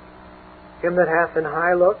 Him that hath an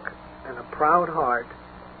high look and a proud heart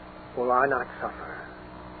will I not suffer.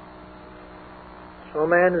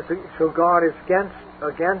 So God is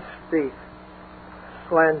against the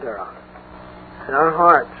slanderer. In our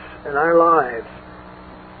hearts, in our lives,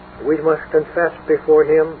 we must confess before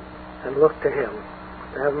him and look to him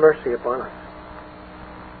to have mercy upon us.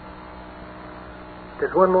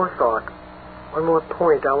 There's one more thought, one more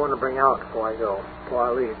point I want to bring out before I go, before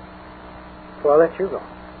I leave, before I let you go.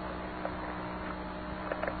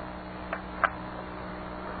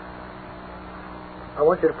 I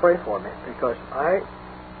want you to pray for me, because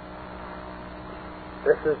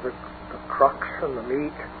this is the crux and the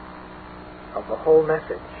meat of the whole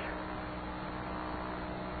message.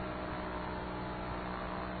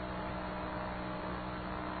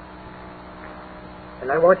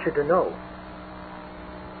 And I want you to know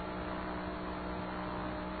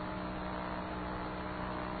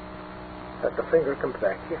that the finger comes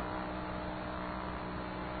back here.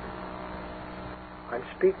 I'm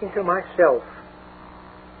speaking to myself.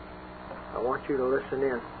 I want you to listen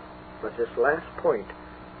in. But this last point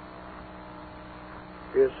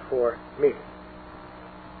is for me.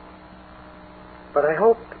 But I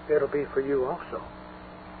hope it'll be for you also.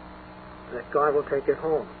 That God will take it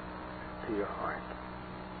home to your heart.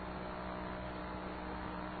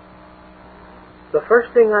 The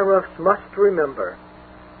first thing I must remember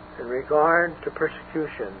in regard to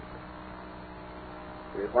persecution,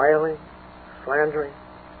 reviling, slandering,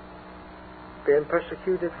 being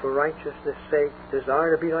persecuted for righteousness' sake,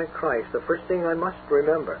 desire to be like Christ, the first thing I must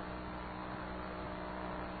remember,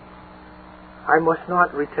 I must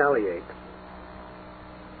not retaliate.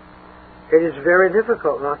 It is very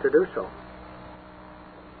difficult not to do so,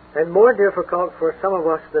 and more difficult for some of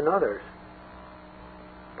us than others.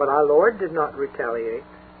 But our Lord did not retaliate.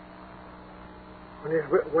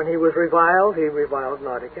 When he was reviled, he reviled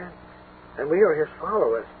not again. And we are his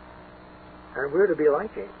followers, and we're to be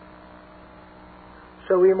like him.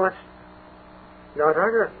 So we must not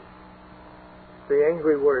utter the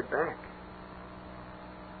angry word back.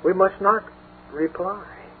 We must not reply.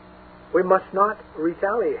 We must not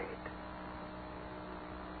retaliate.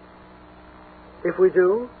 If we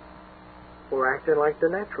do, we're acting like the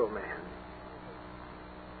natural man.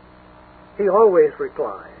 He always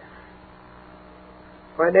replies.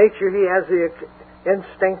 By nature, he has the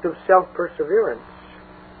instinct of self-perseverance,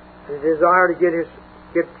 the desire to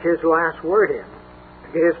get his last word in,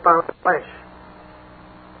 to get his pound of flesh.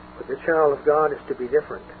 But the child of God is to be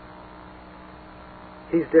different.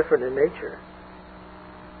 He's different in nature,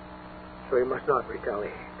 so he must not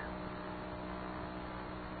retaliate.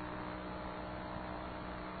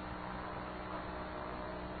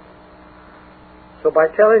 So by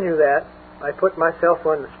telling you that, I put myself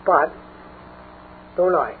on the spot,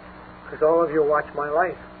 don't I? Because all of you watch my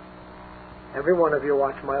life. Every one of you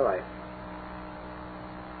watch my life.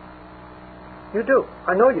 You do.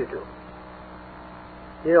 I know you do.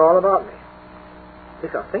 You know all about me. At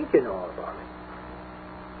least I think you know all about me.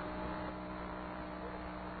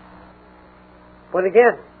 But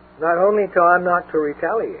again, not only I'm not to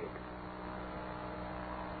retaliate,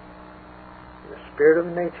 the spirit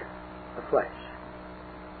of nature, the flesh.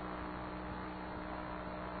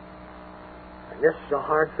 And this is a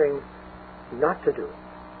hard thing not to do.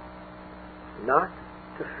 Not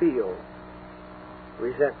to feel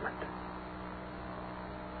resentment.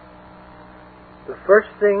 The first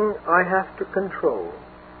thing I have to control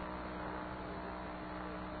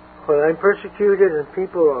when I'm persecuted and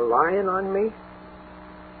people are lying on me,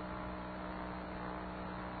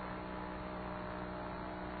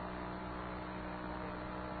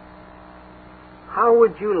 how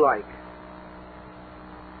would you like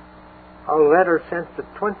a letter sent to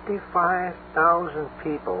 25,000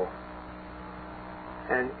 people,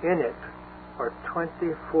 and in it are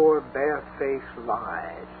 24 barefaced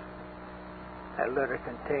lies that letter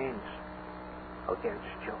contains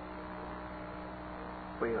against you?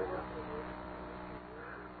 What do you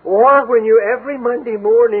do? Or when you every Monday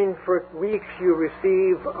morning for weeks you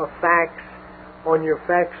receive a fax on your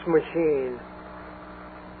fax machine,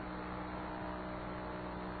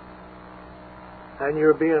 and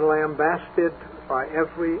you're being lambasted by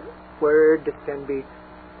every word that can be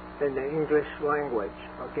in the English language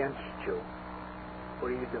against you. What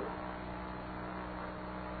do you do?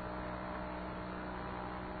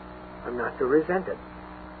 I'm not to resent it.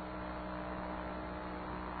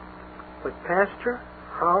 But Pastor,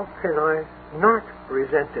 how can I not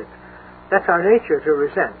resent it? That's our nature, to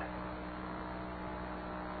resent.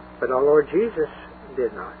 But our Lord Jesus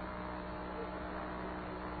did not.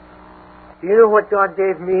 Do you know what God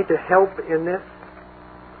gave me to help in this?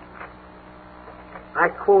 I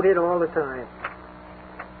quote it all the time.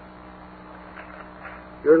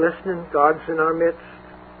 You're listening, God's in our midst.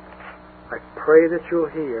 I pray that you'll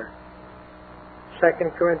hear.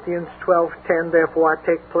 2 Corinthians 12:10, therefore I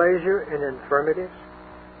take pleasure in infirmities,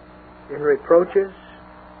 in reproaches,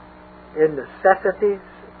 in necessities,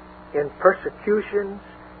 in persecutions,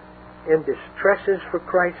 in distresses for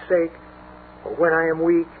Christ's sake. For when I am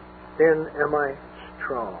weak, then am I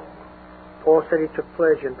strong. Paul said he took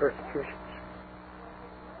pleasure in persecutions.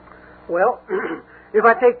 Well, if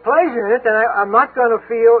I take pleasure in it, then I'm not going to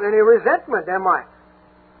feel any resentment, am I?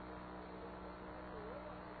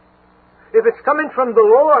 If it's coming from the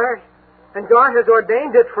Lord, and God has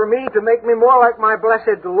ordained it for me to make me more like my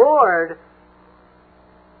blessed Lord,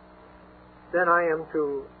 then I am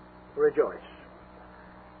to rejoice.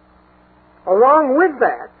 Along with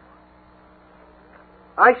that,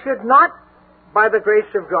 I should not, by the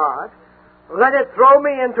grace of God, let it throw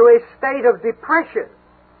me into a state of depression.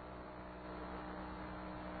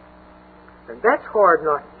 And that's hard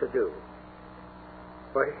not to do.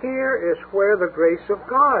 But here is where the grace of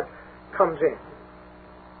God comes in.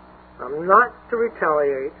 I'm not to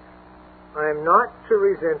retaliate. I am not to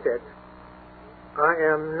resent it. I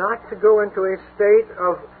am not to go into a state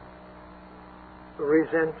of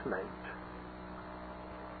resentment.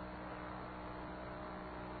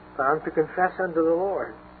 I'm to confess unto the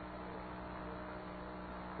Lord.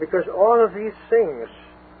 Because all of these things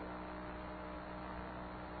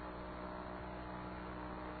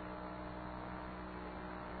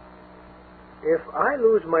if I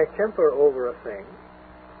lose my temper over a thing,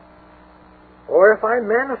 or if I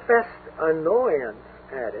manifest annoyance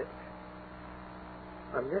at it,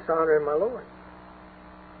 I'm dishonoring my Lord.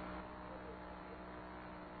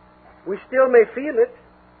 We still may feel it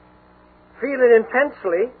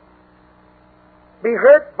intensely, be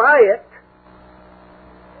hurt by it,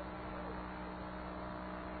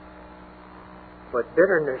 but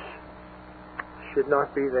bitterness should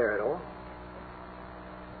not be there at all.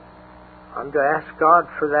 I'm to ask God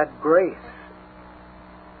for that grace,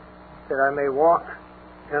 that I may walk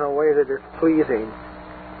in a way that is pleasing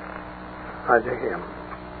unto him.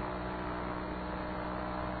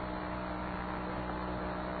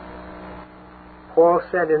 Paul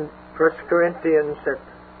said in 1 Corinthians that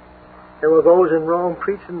there were those in Rome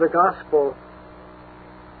preaching the gospel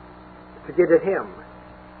to get at him.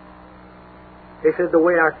 He said the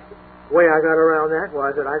way I got around that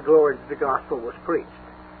was that I gloried that the gospel was preached.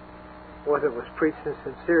 Whether it was preached in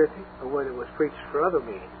sincerity or whether it was preached for other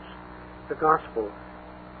means, the gospel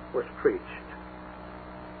was preached.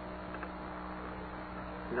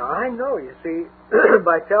 Now I know, you see,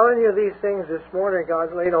 by telling you these things this morning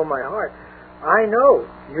God's laid on my heart, I know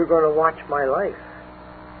you're going to watch my life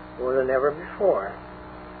more than ever before.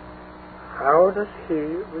 How does he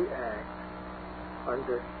react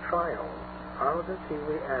under trial? How does he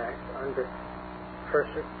react under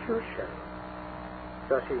persecution?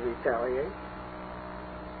 Does he retaliate?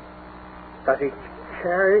 Does he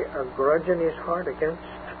carry a grudge in his heart against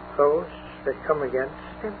those that come against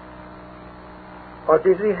him? Or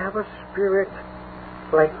does he have a spirit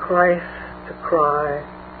like Christ to cry,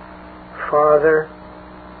 Father,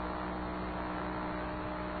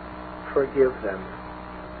 forgive them,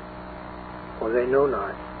 for they know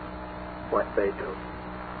not what they do.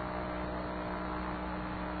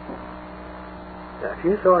 Now, if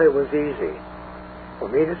you thought it was easy for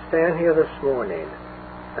me to stand here this morning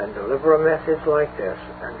and deliver a message like this,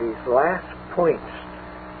 and these last points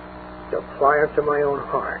to apply it to my own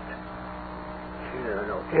heart, you don't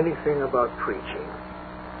know anything about preaching.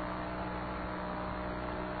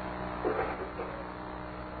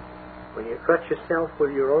 When you cut yourself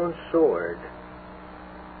with your own sword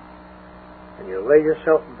and you lay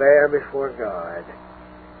yourself bare before God,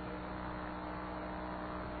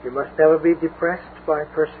 you must never be depressed by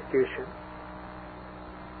persecution.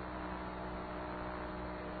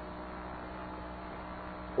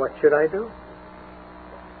 What should I do?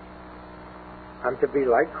 I'm to be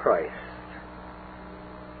like Christ.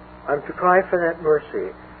 I'm to cry for that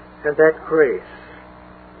mercy and that grace,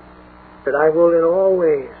 that I will in all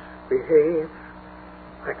ways behave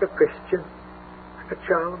like a Christian, like a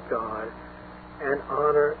child of God, and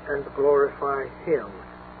honor and glorify Him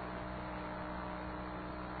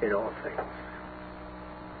in all things.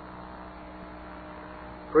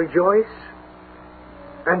 Rejoice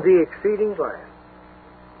and be exceeding glad.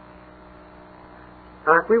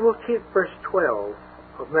 Now, if we will keep verse 12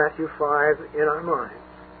 of Matthew 5 in our minds,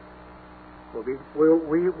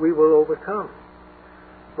 we will overcome.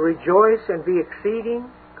 Rejoice and be exceeding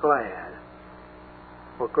glad,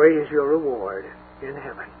 for great is your reward in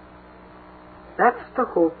heaven. That's the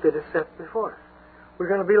hope that is set before us. We're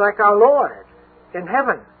going to be like our Lord in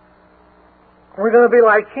heaven. We're going to be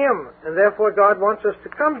like Him, and therefore God wants us to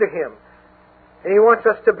come to Him. And He wants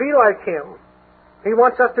us to be like Him. He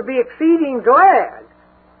wants us to be exceeding glad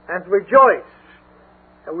and rejoice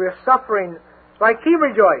that we're suffering like He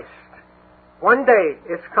rejoiced. One day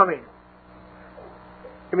it's coming.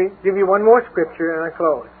 Let me give you one more scripture and I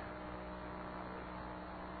close.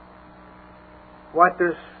 What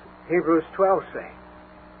does Hebrews 12 say?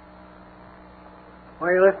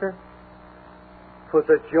 Are you listening? For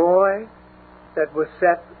the joy that was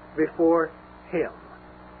set before Him,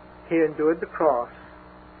 He endured the cross,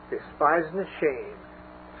 despising the shame,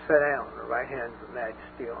 sat down on the right hand of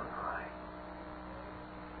Majesty on high.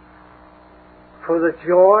 For the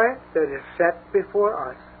joy that is set before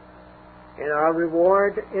us, in our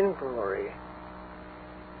reward in glory,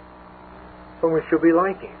 when we shall be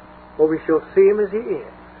like Him, when we shall see Him as He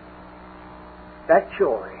is, that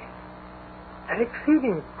joy, that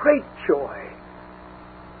exceeding great joy,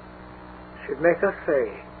 should make us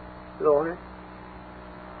say, Lord,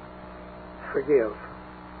 forgive.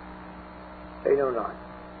 They know not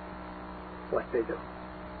what they do.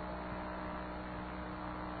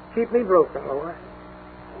 Keep me broken, Lord.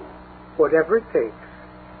 Whatever it takes,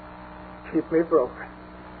 keep me broken.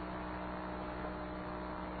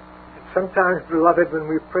 And sometimes, beloved, when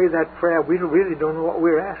we pray that prayer, we really don't know what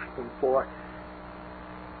we're asking for.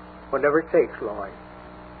 Whatever it takes, Lord,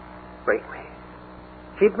 break me.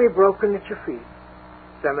 Keep me broken at your feet,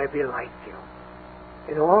 that I may be like you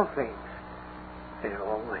in all things and in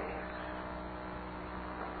all ways.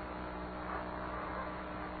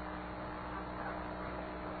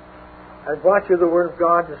 I brought you the Word of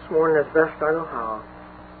God this morning as best I know how.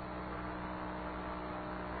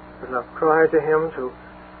 And I've cried to Him to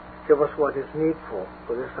give us what is needful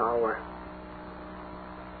for this hour.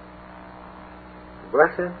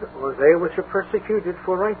 Blessed are they which are persecuted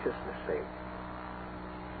for righteousness' sake,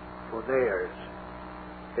 for theirs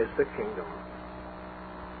is the kingdom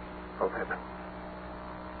of heaven.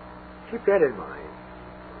 Keep that in mind.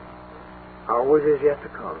 Ours is yet to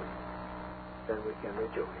come, then we can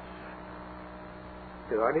rejoice.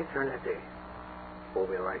 throughout eternity will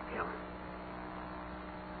be like him.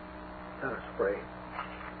 Let us pray.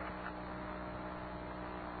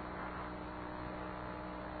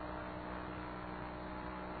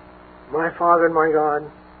 My Father and my God,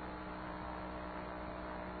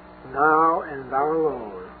 thou and thou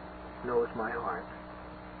alone knows my heart.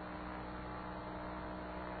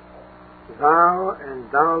 Thou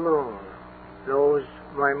and thou alone knows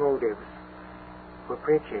my motives for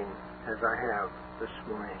preaching as I have this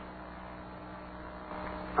morning.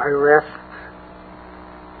 I rest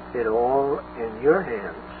it all in your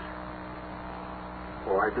hands,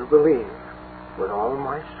 for I do believe with all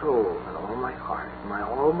my soul and all my heart and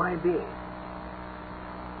all my being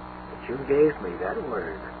that you gave me that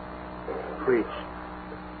word preached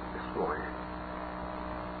this morning.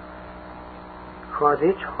 Cause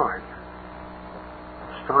each heart,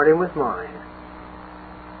 starting with mine,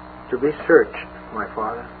 to be searched, my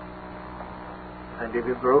Father, and to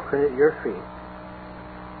be broken at your feet.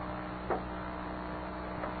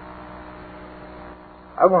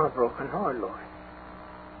 I want a broken heart, Lord.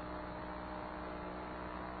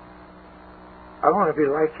 I want to be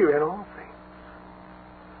like you in all things.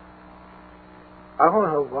 I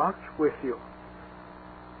want to walk with you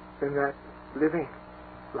in that living,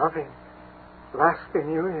 loving,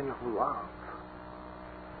 lasting union of love.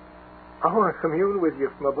 I want to commune with you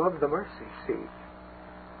from above the mercy seat.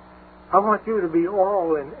 I want you to be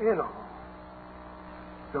all and in all,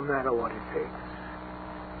 no matter what it takes.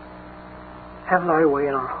 Have thy way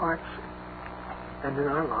in our hearts and in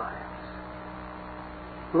our lives.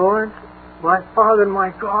 Lord, my Father and my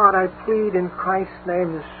God, I plead in Christ's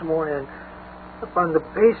name this morning, upon the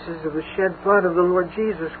basis of the shed blood of the Lord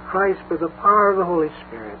Jesus Christ, by the power of the Holy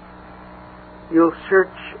Spirit, you'll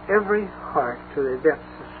search every heart to the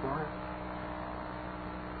depths this morning.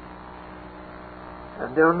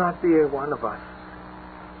 And there'll not be one of us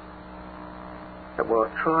that will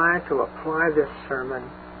try to apply this sermon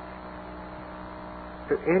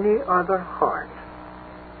to any other heart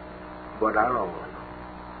but our own.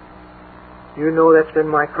 You know that's been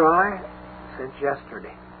my cry since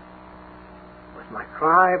yesterday. It was my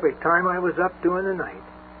cry every time I was up during the night.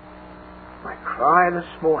 My cry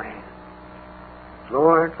this morning.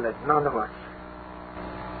 Lord, let none of us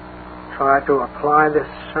try to apply this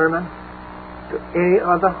sermon to any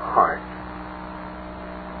other heart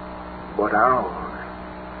but our own.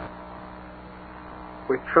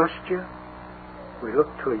 We trust you. We look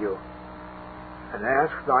to you and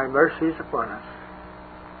ask thy mercies upon us.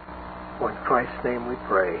 For in Christ's name we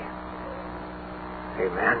pray.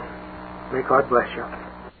 Amen. May God bless you.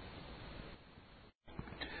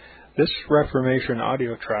 This Reformation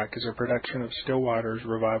audio track is a production of Stillwater's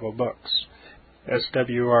Revival Books.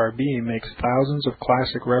 SWRB makes thousands of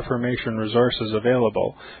classic Reformation resources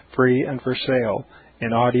available, free and for sale,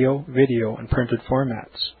 in audio, video, and printed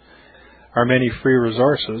formats. Our many free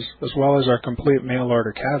resources, as well as our complete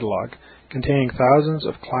mail-order catalog, containing thousands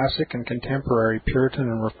of classic and contemporary Puritan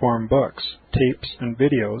and Reformed books, tapes, and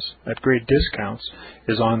videos at great discounts,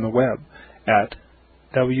 is on the web at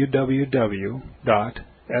www.swrb.com.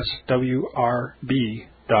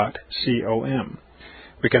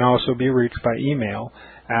 We can also be reached by email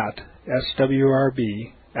at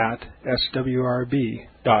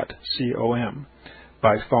swrb@swrb.com,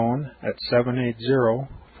 by phone at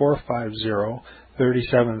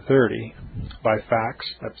 780-450-3730, by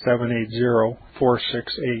fax at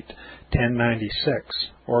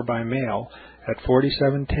 780-468-1096, or by mail at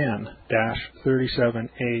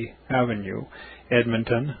 4710-37A Avenue,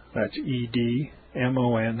 Edmonton, that's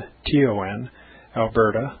Edmonton,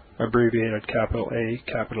 Alberta, abbreviated capital A,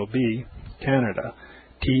 capital B, Canada,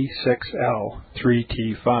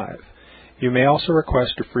 T6L3T5. You may also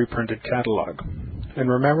request a free printed catalog. And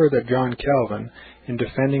remember that John Calvin, in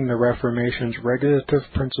defending the Reformation's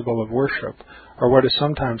regulative principle of worship, or what is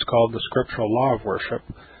sometimes called the scriptural law of worship,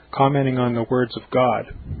 commenting on the words of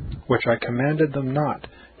God, which I commanded them not,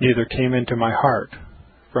 neither came into my heart,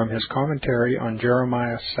 from his commentary on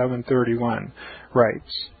Jeremiah 7:31,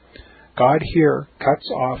 writes, God here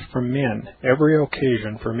cuts off from men every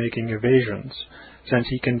occasion for making evasions, since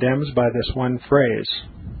he condemns by this one phrase,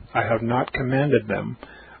 I have not commanded them,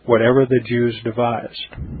 whatever the Jews devised.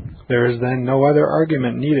 There is then no other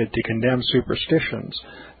argument needed to condemn superstitions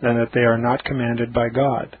than that they are not commanded by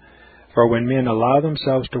God. For when men allow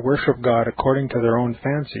themselves to worship God according to their own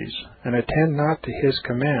fancies, and attend not to his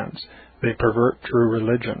commands, they pervert true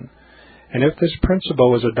religion. And if this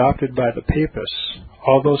principle was adopted by the Papists,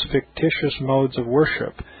 all those fictitious modes of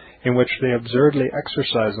worship in which they absurdly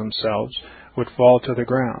exercise themselves would fall to the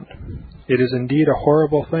ground. It is indeed a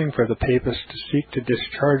horrible thing for the papists to seek to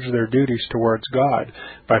discharge their duties towards God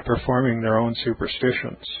by performing their own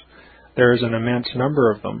superstitions. There is an immense number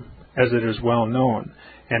of them, as it is well known,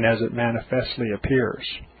 and as it manifestly appears.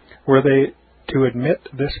 Were they to admit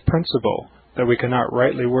this principle, that we cannot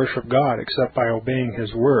rightly worship God except by obeying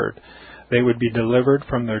His word, they would be delivered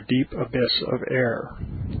from their deep abyss of error.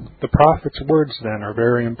 The prophet's words, then, are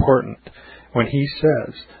very important, when he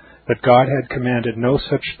says that God had commanded no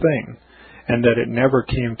such thing, and that it never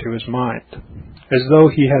came to his mind, as though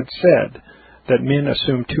he had said that men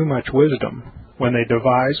assume too much wisdom when they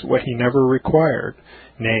devise what he never required,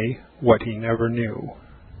 nay, what he never knew.